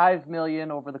out $5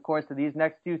 million over the course of these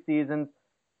next 2 seasons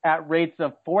at rates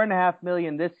of $4.5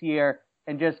 million this year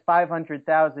and just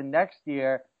 $500,000 next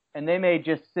year. And they may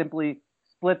just simply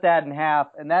split that in half.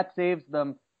 And that saves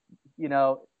them,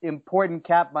 important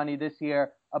cap money this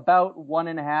year, about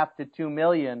 $1.5 to $2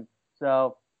 million.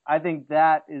 So I think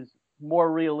that is more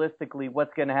realistically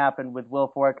what's going to happen with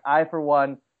Wilfork. I, for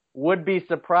one, would be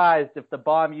surprised if the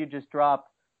bomb you just dropped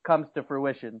comes to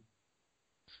fruition.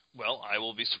 Well, I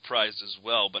will be surprised as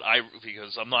well,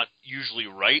 because I'm not usually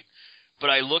right. But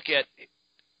I look at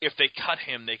if they cut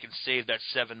him, they can save that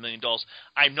 $7 million.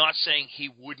 I'm not saying he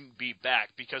wouldn't be back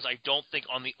because I don't think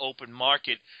on the open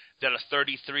market that a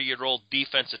 33-year-old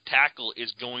defensive tackle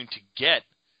is going to get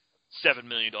 $7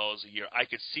 million a year. I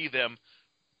could see them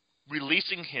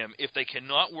releasing him if they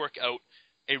cannot work out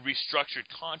a restructured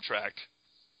contract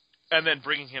and then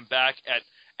bringing him back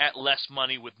at less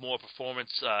money with more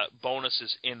performance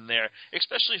bonuses in there,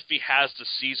 especially if he has the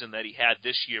season that he had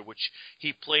this year, which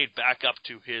he played back up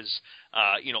to his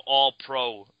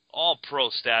all-pro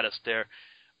status there.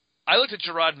 I looked at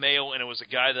Gerard Mayo, and it was a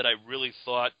guy that I really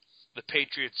thought the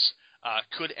Patriots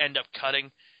could end up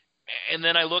cutting. And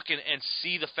then I look and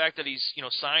see the fact that he's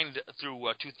signed through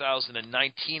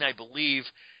 2019, I believe,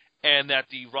 and that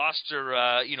the roster,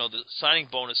 the signing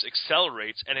bonus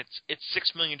accelerates, and it's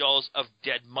 $6 million of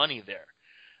dead money there.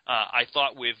 I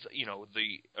thought with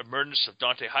the emergence of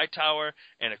Dante Hightower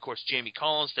and of course Jamie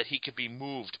Collins that he could be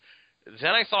moved.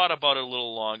 Then I thought about it a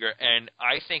little longer, and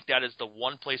I think that is the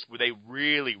one place where they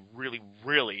really, really,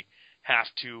 really have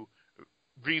to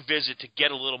revisit to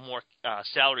get a little more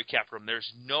salary cap room.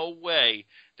 There's no way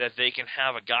that they can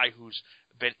have a guy who's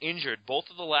been injured both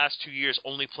of the last 2 years,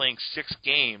 only playing 6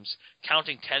 games,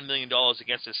 counting $10 million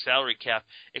against his salary cap,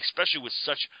 especially with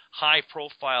such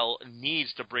high-profile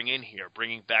needs to bring in here,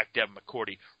 bringing back Devin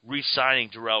McCourty, re-signing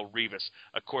Darrelle Revis,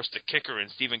 of course the kicker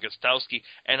and Steven Gostkowski,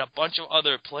 and a bunch of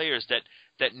other players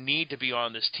that need to be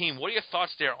on this team. What are your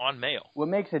thoughts there on Mayo? What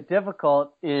makes it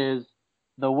difficult is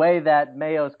the way that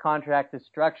Mayo's contract is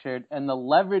structured and the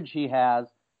leverage he has,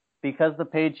 because the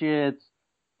Patriots'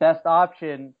 best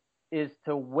option is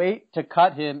to wait to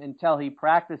cut him until he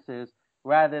practices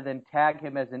rather than tag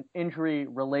him as an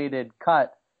injury-related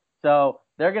cut. So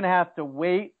they're going to have to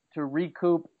wait to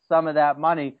recoup some of that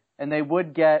money, and they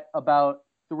would get about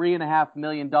 $3.5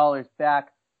 million back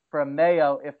from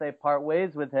Mayo if they part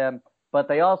ways with him, but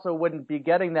they also wouldn't be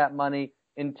getting that money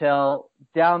until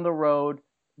down the road,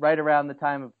 right around the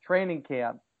time of training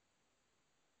camp.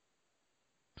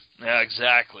 Yeah,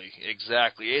 exactly.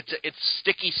 It's a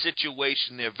sticky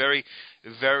situation there, very,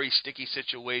 very sticky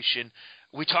situation.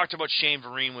 We talked about Shane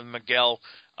Vereen with Miguel.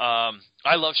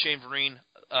 I love Shane Vereen.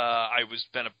 I was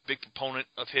been a big proponent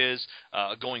of his,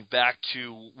 going back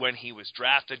to when he was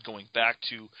drafted, going back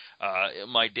to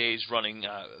my days running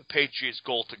Patriots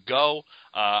Goal to Go.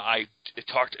 I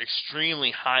talked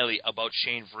extremely highly about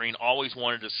Shane Vereen. Always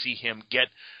wanted to see him get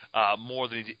more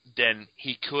than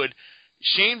he could.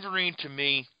 Shane Vereen, to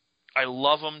me, I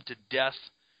love him to death,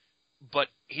 but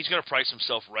he's going to price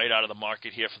himself right out of the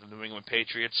market here for the New England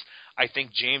Patriots. I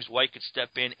think James White could step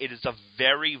in. It is a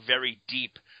very, very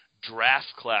deep draft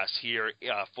class here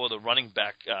for the running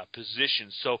back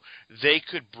position, so they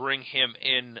could bring him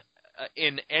in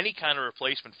any kind of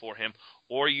replacement for him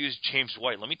or use James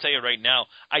White. Let me tell you right now,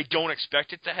 I don't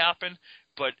expect it to happen,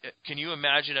 but can you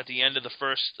imagine at the end of the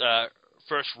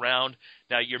first round,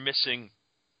 now you're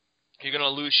going to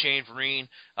lose Shane Vereen.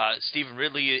 Stephen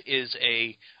Ridley is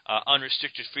a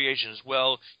unrestricted free agent as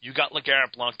well. You got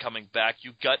LeGarrette Blount coming back.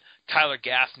 You got Tyler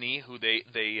Gaffney, who they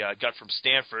got from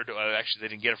Stanford. Actually, they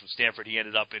didn't get him from Stanford. He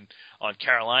ended up on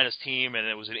Carolina's team, and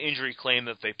it was an injury claim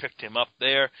that they picked him up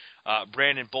there.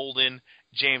 Brandon Bolden,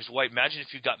 James White. Imagine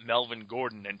if you got Melvin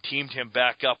Gordon and teamed him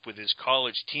back up with his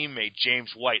college teammate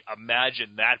James White.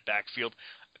 Imagine that backfield.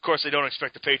 Of course, they don't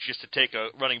expect the Patriots to take a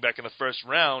running back in the first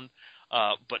round.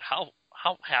 But how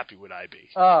happy would I be?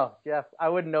 Oh, Jeff, I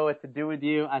wouldn't know what to do with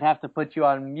you. I'd have to put you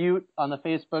on mute on the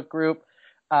Facebook group.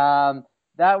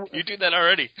 You do that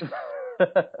already.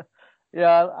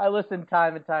 Yeah, I listen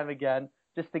time and time again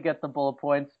just to get the bullet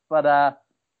points. But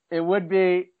it would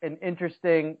be an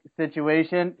interesting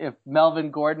situation if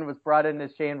Melvin Gordon was brought in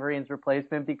as Shane Vereen's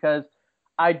replacement, because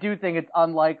I do think it's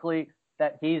unlikely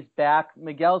that he's back.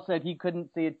 Miguel said he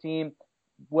couldn't see a team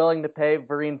willing to pay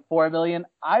Vereen $4 million.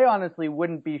 I honestly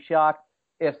wouldn't be shocked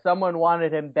if someone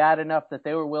wanted him bad enough that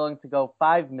they were willing to go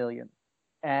 $5 million.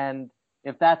 And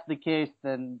if that's the case,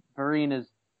 then Vereen is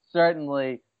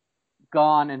certainly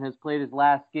gone and has played his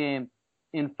last game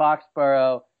in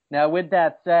Foxborough. Now, with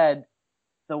that said,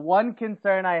 the one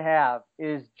concern I have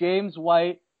is James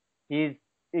White. He's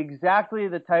exactly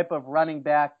the type of running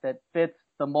back that fits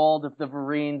the mold of the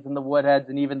Vereens and the Woodheads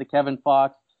and even the Kevin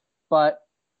Fox. But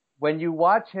when you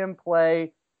watch him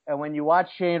play and when you watch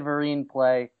Shane Vereen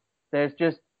play,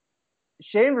 Shane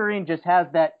Vereen just has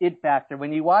that it factor.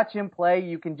 When you watch him play,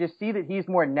 you can just see that he's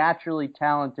more naturally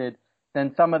talented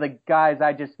than some of the guys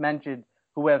I just mentioned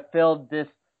who have filled this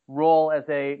role as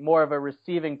more of a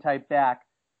receiving type back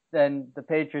than the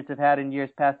Patriots have had in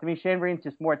years past. To me, Shane Vereen's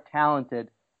just more talented.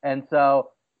 And so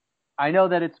I know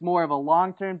that it's more of a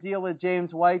long-term deal with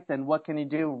James White than what can he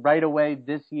do right away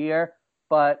this year.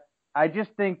 But I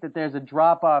just think that there's a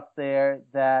drop-off there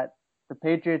that the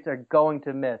Patriots are going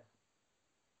to miss.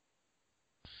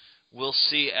 We'll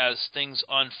see as things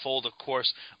unfold. Of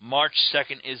course, March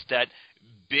 2nd is that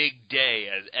big day,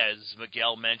 as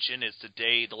Miguel mentioned. It's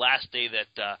the last day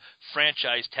that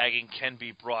franchise tagging can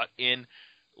be brought in.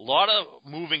 A lot of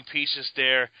moving pieces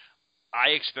there. I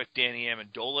expect Danny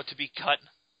Amendola to be cut.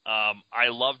 I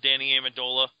love Danny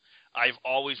Amendola. I've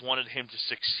always wanted him to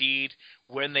succeed.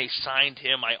 When they signed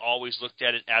him, I always looked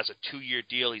at it as a 2-year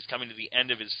deal. He's coming to the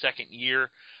end of his second year.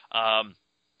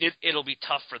 It'll be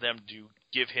tough for them to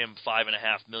give him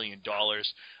 $5.5 million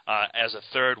as a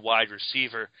third wide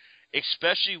receiver,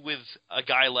 especially with a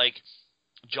guy like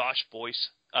Josh Boyce,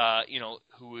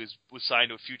 who was signed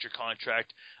to a future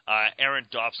contract. Aaron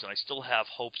Dobson, I still have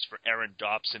hopes for Aaron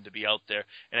Dobson to be out there.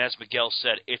 And as Miguel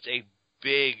said, it's a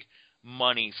big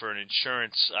money for an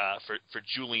insurance for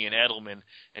Julian Edelman,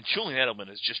 and Julian Edelman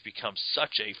has just become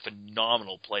such a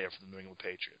phenomenal player for the New England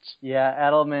Patriots. Yeah,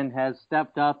 Edelman has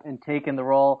stepped up and taken the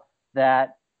role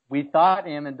that we thought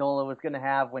Amendola was going to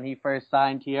have when he first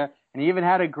signed here, and he even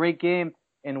had a great game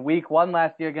in Week 1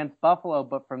 last year against Buffalo.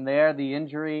 But from there, the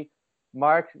injury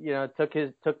marks,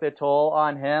 took their toll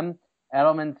on him.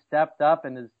 Edelman stepped up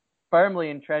and is firmly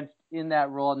entrenched in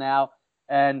that role now,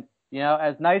 and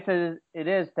as nice as it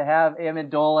is to have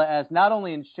Amendola as not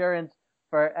only insurance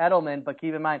for Edelman, but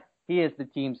keep in mind, he is the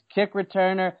team's kick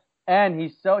returner, and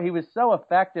he was so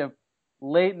effective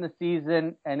late in the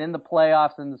season and in the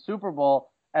playoffs and the Super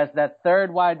Bowl as that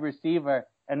third wide receiver,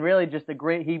 and really just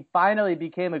he finally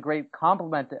became a great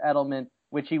complement to Edelman,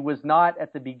 which he was not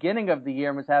at the beginning of the year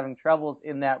and was having troubles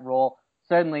in that role.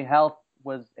 Certainly health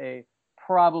was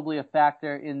probably a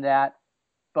factor in that,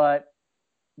 but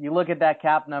you look at that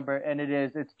cap number, and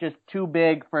it's just too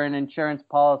big for an insurance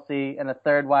policy and a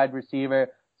third wide receiver.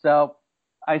 So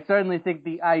I certainly think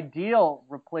the ideal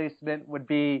replacement would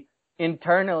be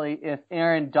internally if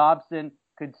Aaron Dobson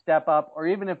could step up, or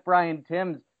even if Brian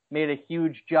Timms made a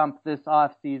huge jump this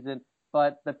offseason.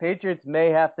 But the Patriots may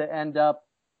have to end up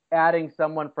adding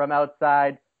someone from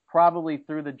outside, probably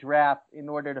through the draft, in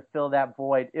order to fill that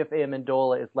void if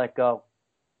Amendola is let go.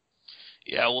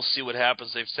 Yeah, we'll see what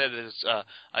happens. They've said that it's a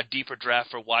deeper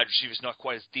draft for wide receivers, not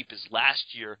quite as deep as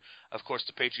last year. Of course,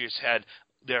 the Patriots had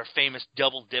their famous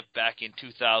double dip back in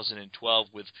 2012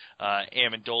 with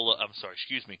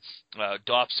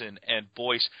Dobson and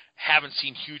Boyce. Haven't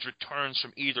seen huge returns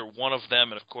from either one of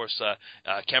them, and of course,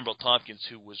 Kenbrell Tompkins,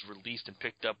 who was released and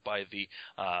picked up by the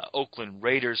Oakland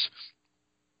Raiders.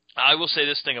 I will say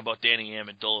this thing about Danny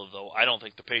Amendola, though. I don't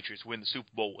think the Patriots win the Super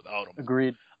Bowl without him.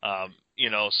 Agreed.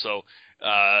 So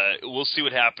we'll see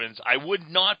what happens. I would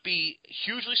not be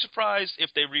hugely surprised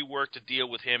if they reworked a deal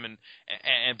with him and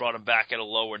brought him back at a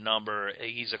lower number.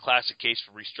 He's a classic case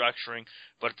for restructuring,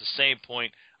 but at the same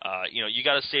point, you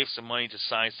got to save some money to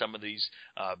sign some of these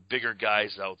bigger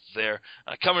guys out there.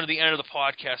 Coming to the end of the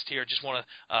podcast here, just want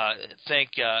to thank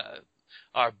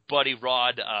our buddy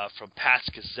Rod from Pat's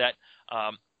Gazette.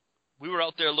 We were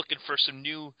out there looking for some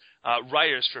new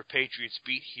writers for Patriots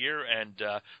Beat here, and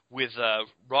with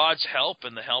Rod's help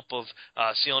and the help of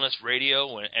CLNS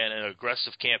Radio and an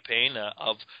aggressive campaign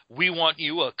of We Want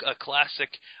You, a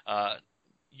classic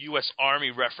U.S.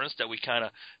 Army reference that we kind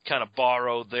of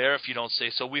borrowed there, if you don't say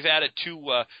so. We've added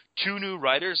two new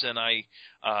writers, and I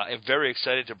am very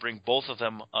excited to bring both of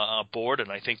them aboard, and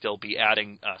I think they'll be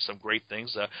adding some great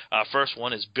things. First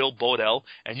one is Bill Bodell,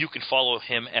 and you can follow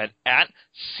him at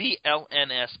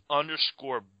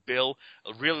CLNS_Bill.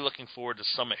 Really looking forward to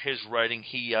some of his writing.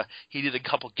 He did a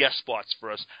couple guest spots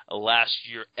for us last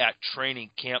year at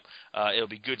training camp. It'll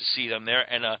be good to see them there.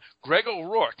 And Greg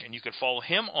O'Rourke, and you can follow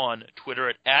him on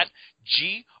Twitter at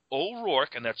G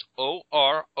O'Rourke, and that's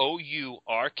OROURKE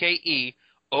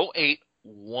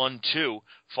 0812.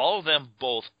 Follow them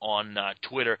both on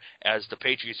Twitter as the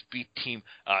Patriots Beat team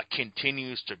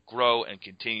continues to grow and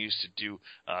continues to do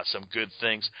some good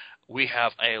things. We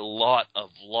have a lot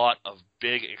of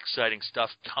big, exciting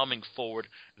stuff coming forward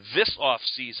this off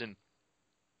season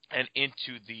and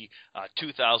into the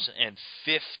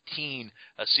 2015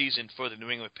 season for the New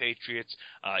England Patriots.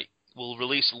 We'll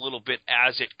release a little bit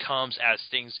as it comes, as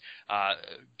things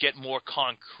get more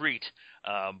concrete.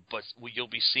 But you'll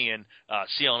be seeing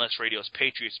CLNS Radio's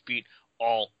Patriots Beat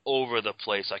all over the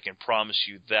place. I can promise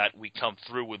you that. We come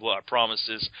through with what our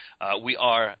promises. We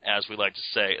are, as we like to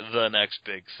say, the next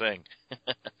big thing.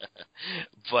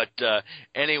 But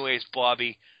anyways,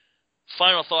 Bobby,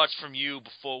 final thoughts from you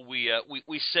before we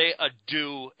say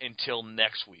adieu until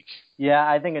next week. Yeah,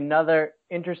 I think another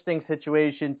interesting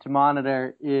situation to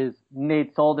monitor is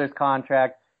Nate Solder's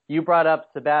contract. You brought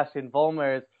up Sebastian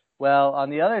Vollmer's. Well,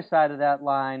 on the other side of that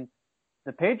line,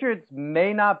 the Patriots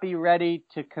may not be ready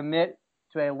to commit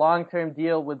to a long-term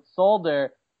deal with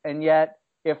Solder, and yet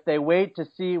if they wait to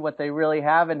see what they really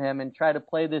have in him and try to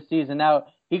play this season out,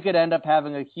 he could end up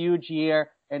having a huge year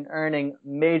and earning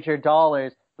major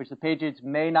dollars, which the Patriots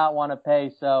may not want to pay.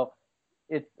 So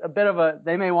it's a bit of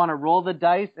they may want to roll the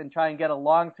dice and try and get a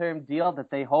long-term deal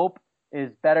that they hope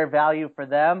is better value for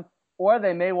them, or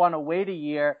they may want to wait a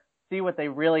year, see what they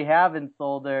really have in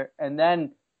Solder, and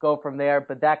then go from there,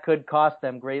 but that could cost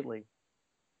them greatly.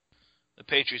 The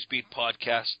Patriots Beat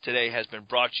podcast today has been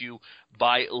brought to you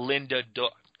by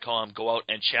lynda.com. Go out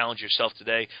and challenge yourself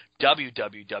today,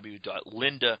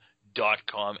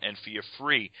 www.lynda.com, and for your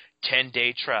free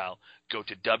 10-day trial, go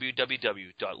to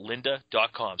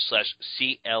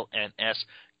www.lynda.com/CLNS.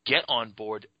 Get on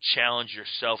board, challenge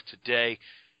yourself today.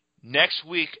 Next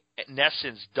week,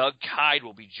 NESN's Doug Kyde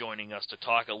will be joining us to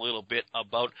talk a little bit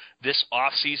about this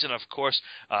offseason. Of course,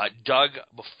 Doug,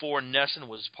 before NESN,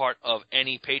 was part of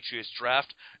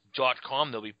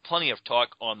NyPatriotsDraft.com. There'll be plenty of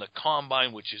talk on the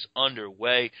Combine, which is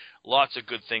underway. Lots of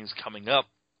good things coming up.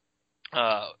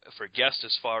 For guests,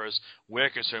 as far as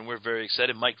we're concerned, we're very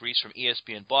excited. Mike Reese from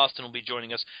ESPN Boston will be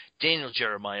joining us. Daniel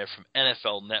Jeremiah from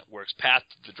NFL Network's Path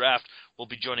to the Draft will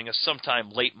be joining us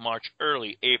sometime late March,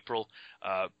 early April.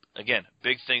 Again,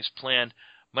 big things planned.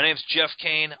 My name's Jeff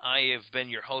Kane. I have been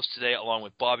your host today, along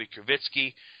with Bobby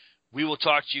Kravitsky. We will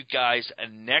talk to you guys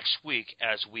next week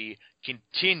as we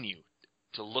continue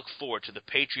to look forward to the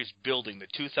Patriots building the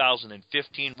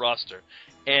 2015 roster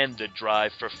and the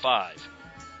drive for 5.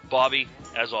 Bobby,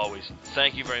 as always,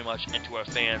 thank you very much, and to our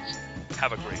fans,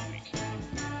 have a great week.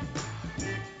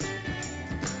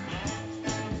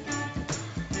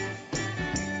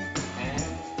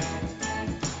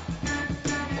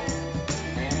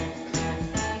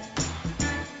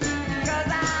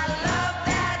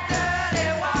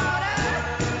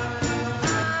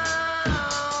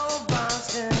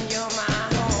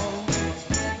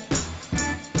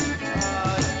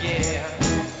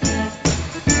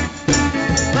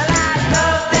 Well, I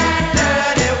love that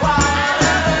dirty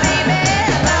water, baby.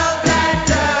 I love that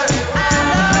dirty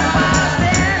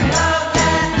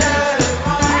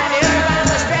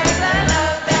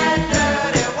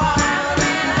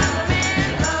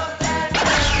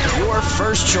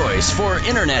for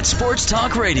Internet Sports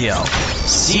Talk Radio,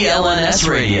 CLNS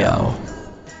Radio.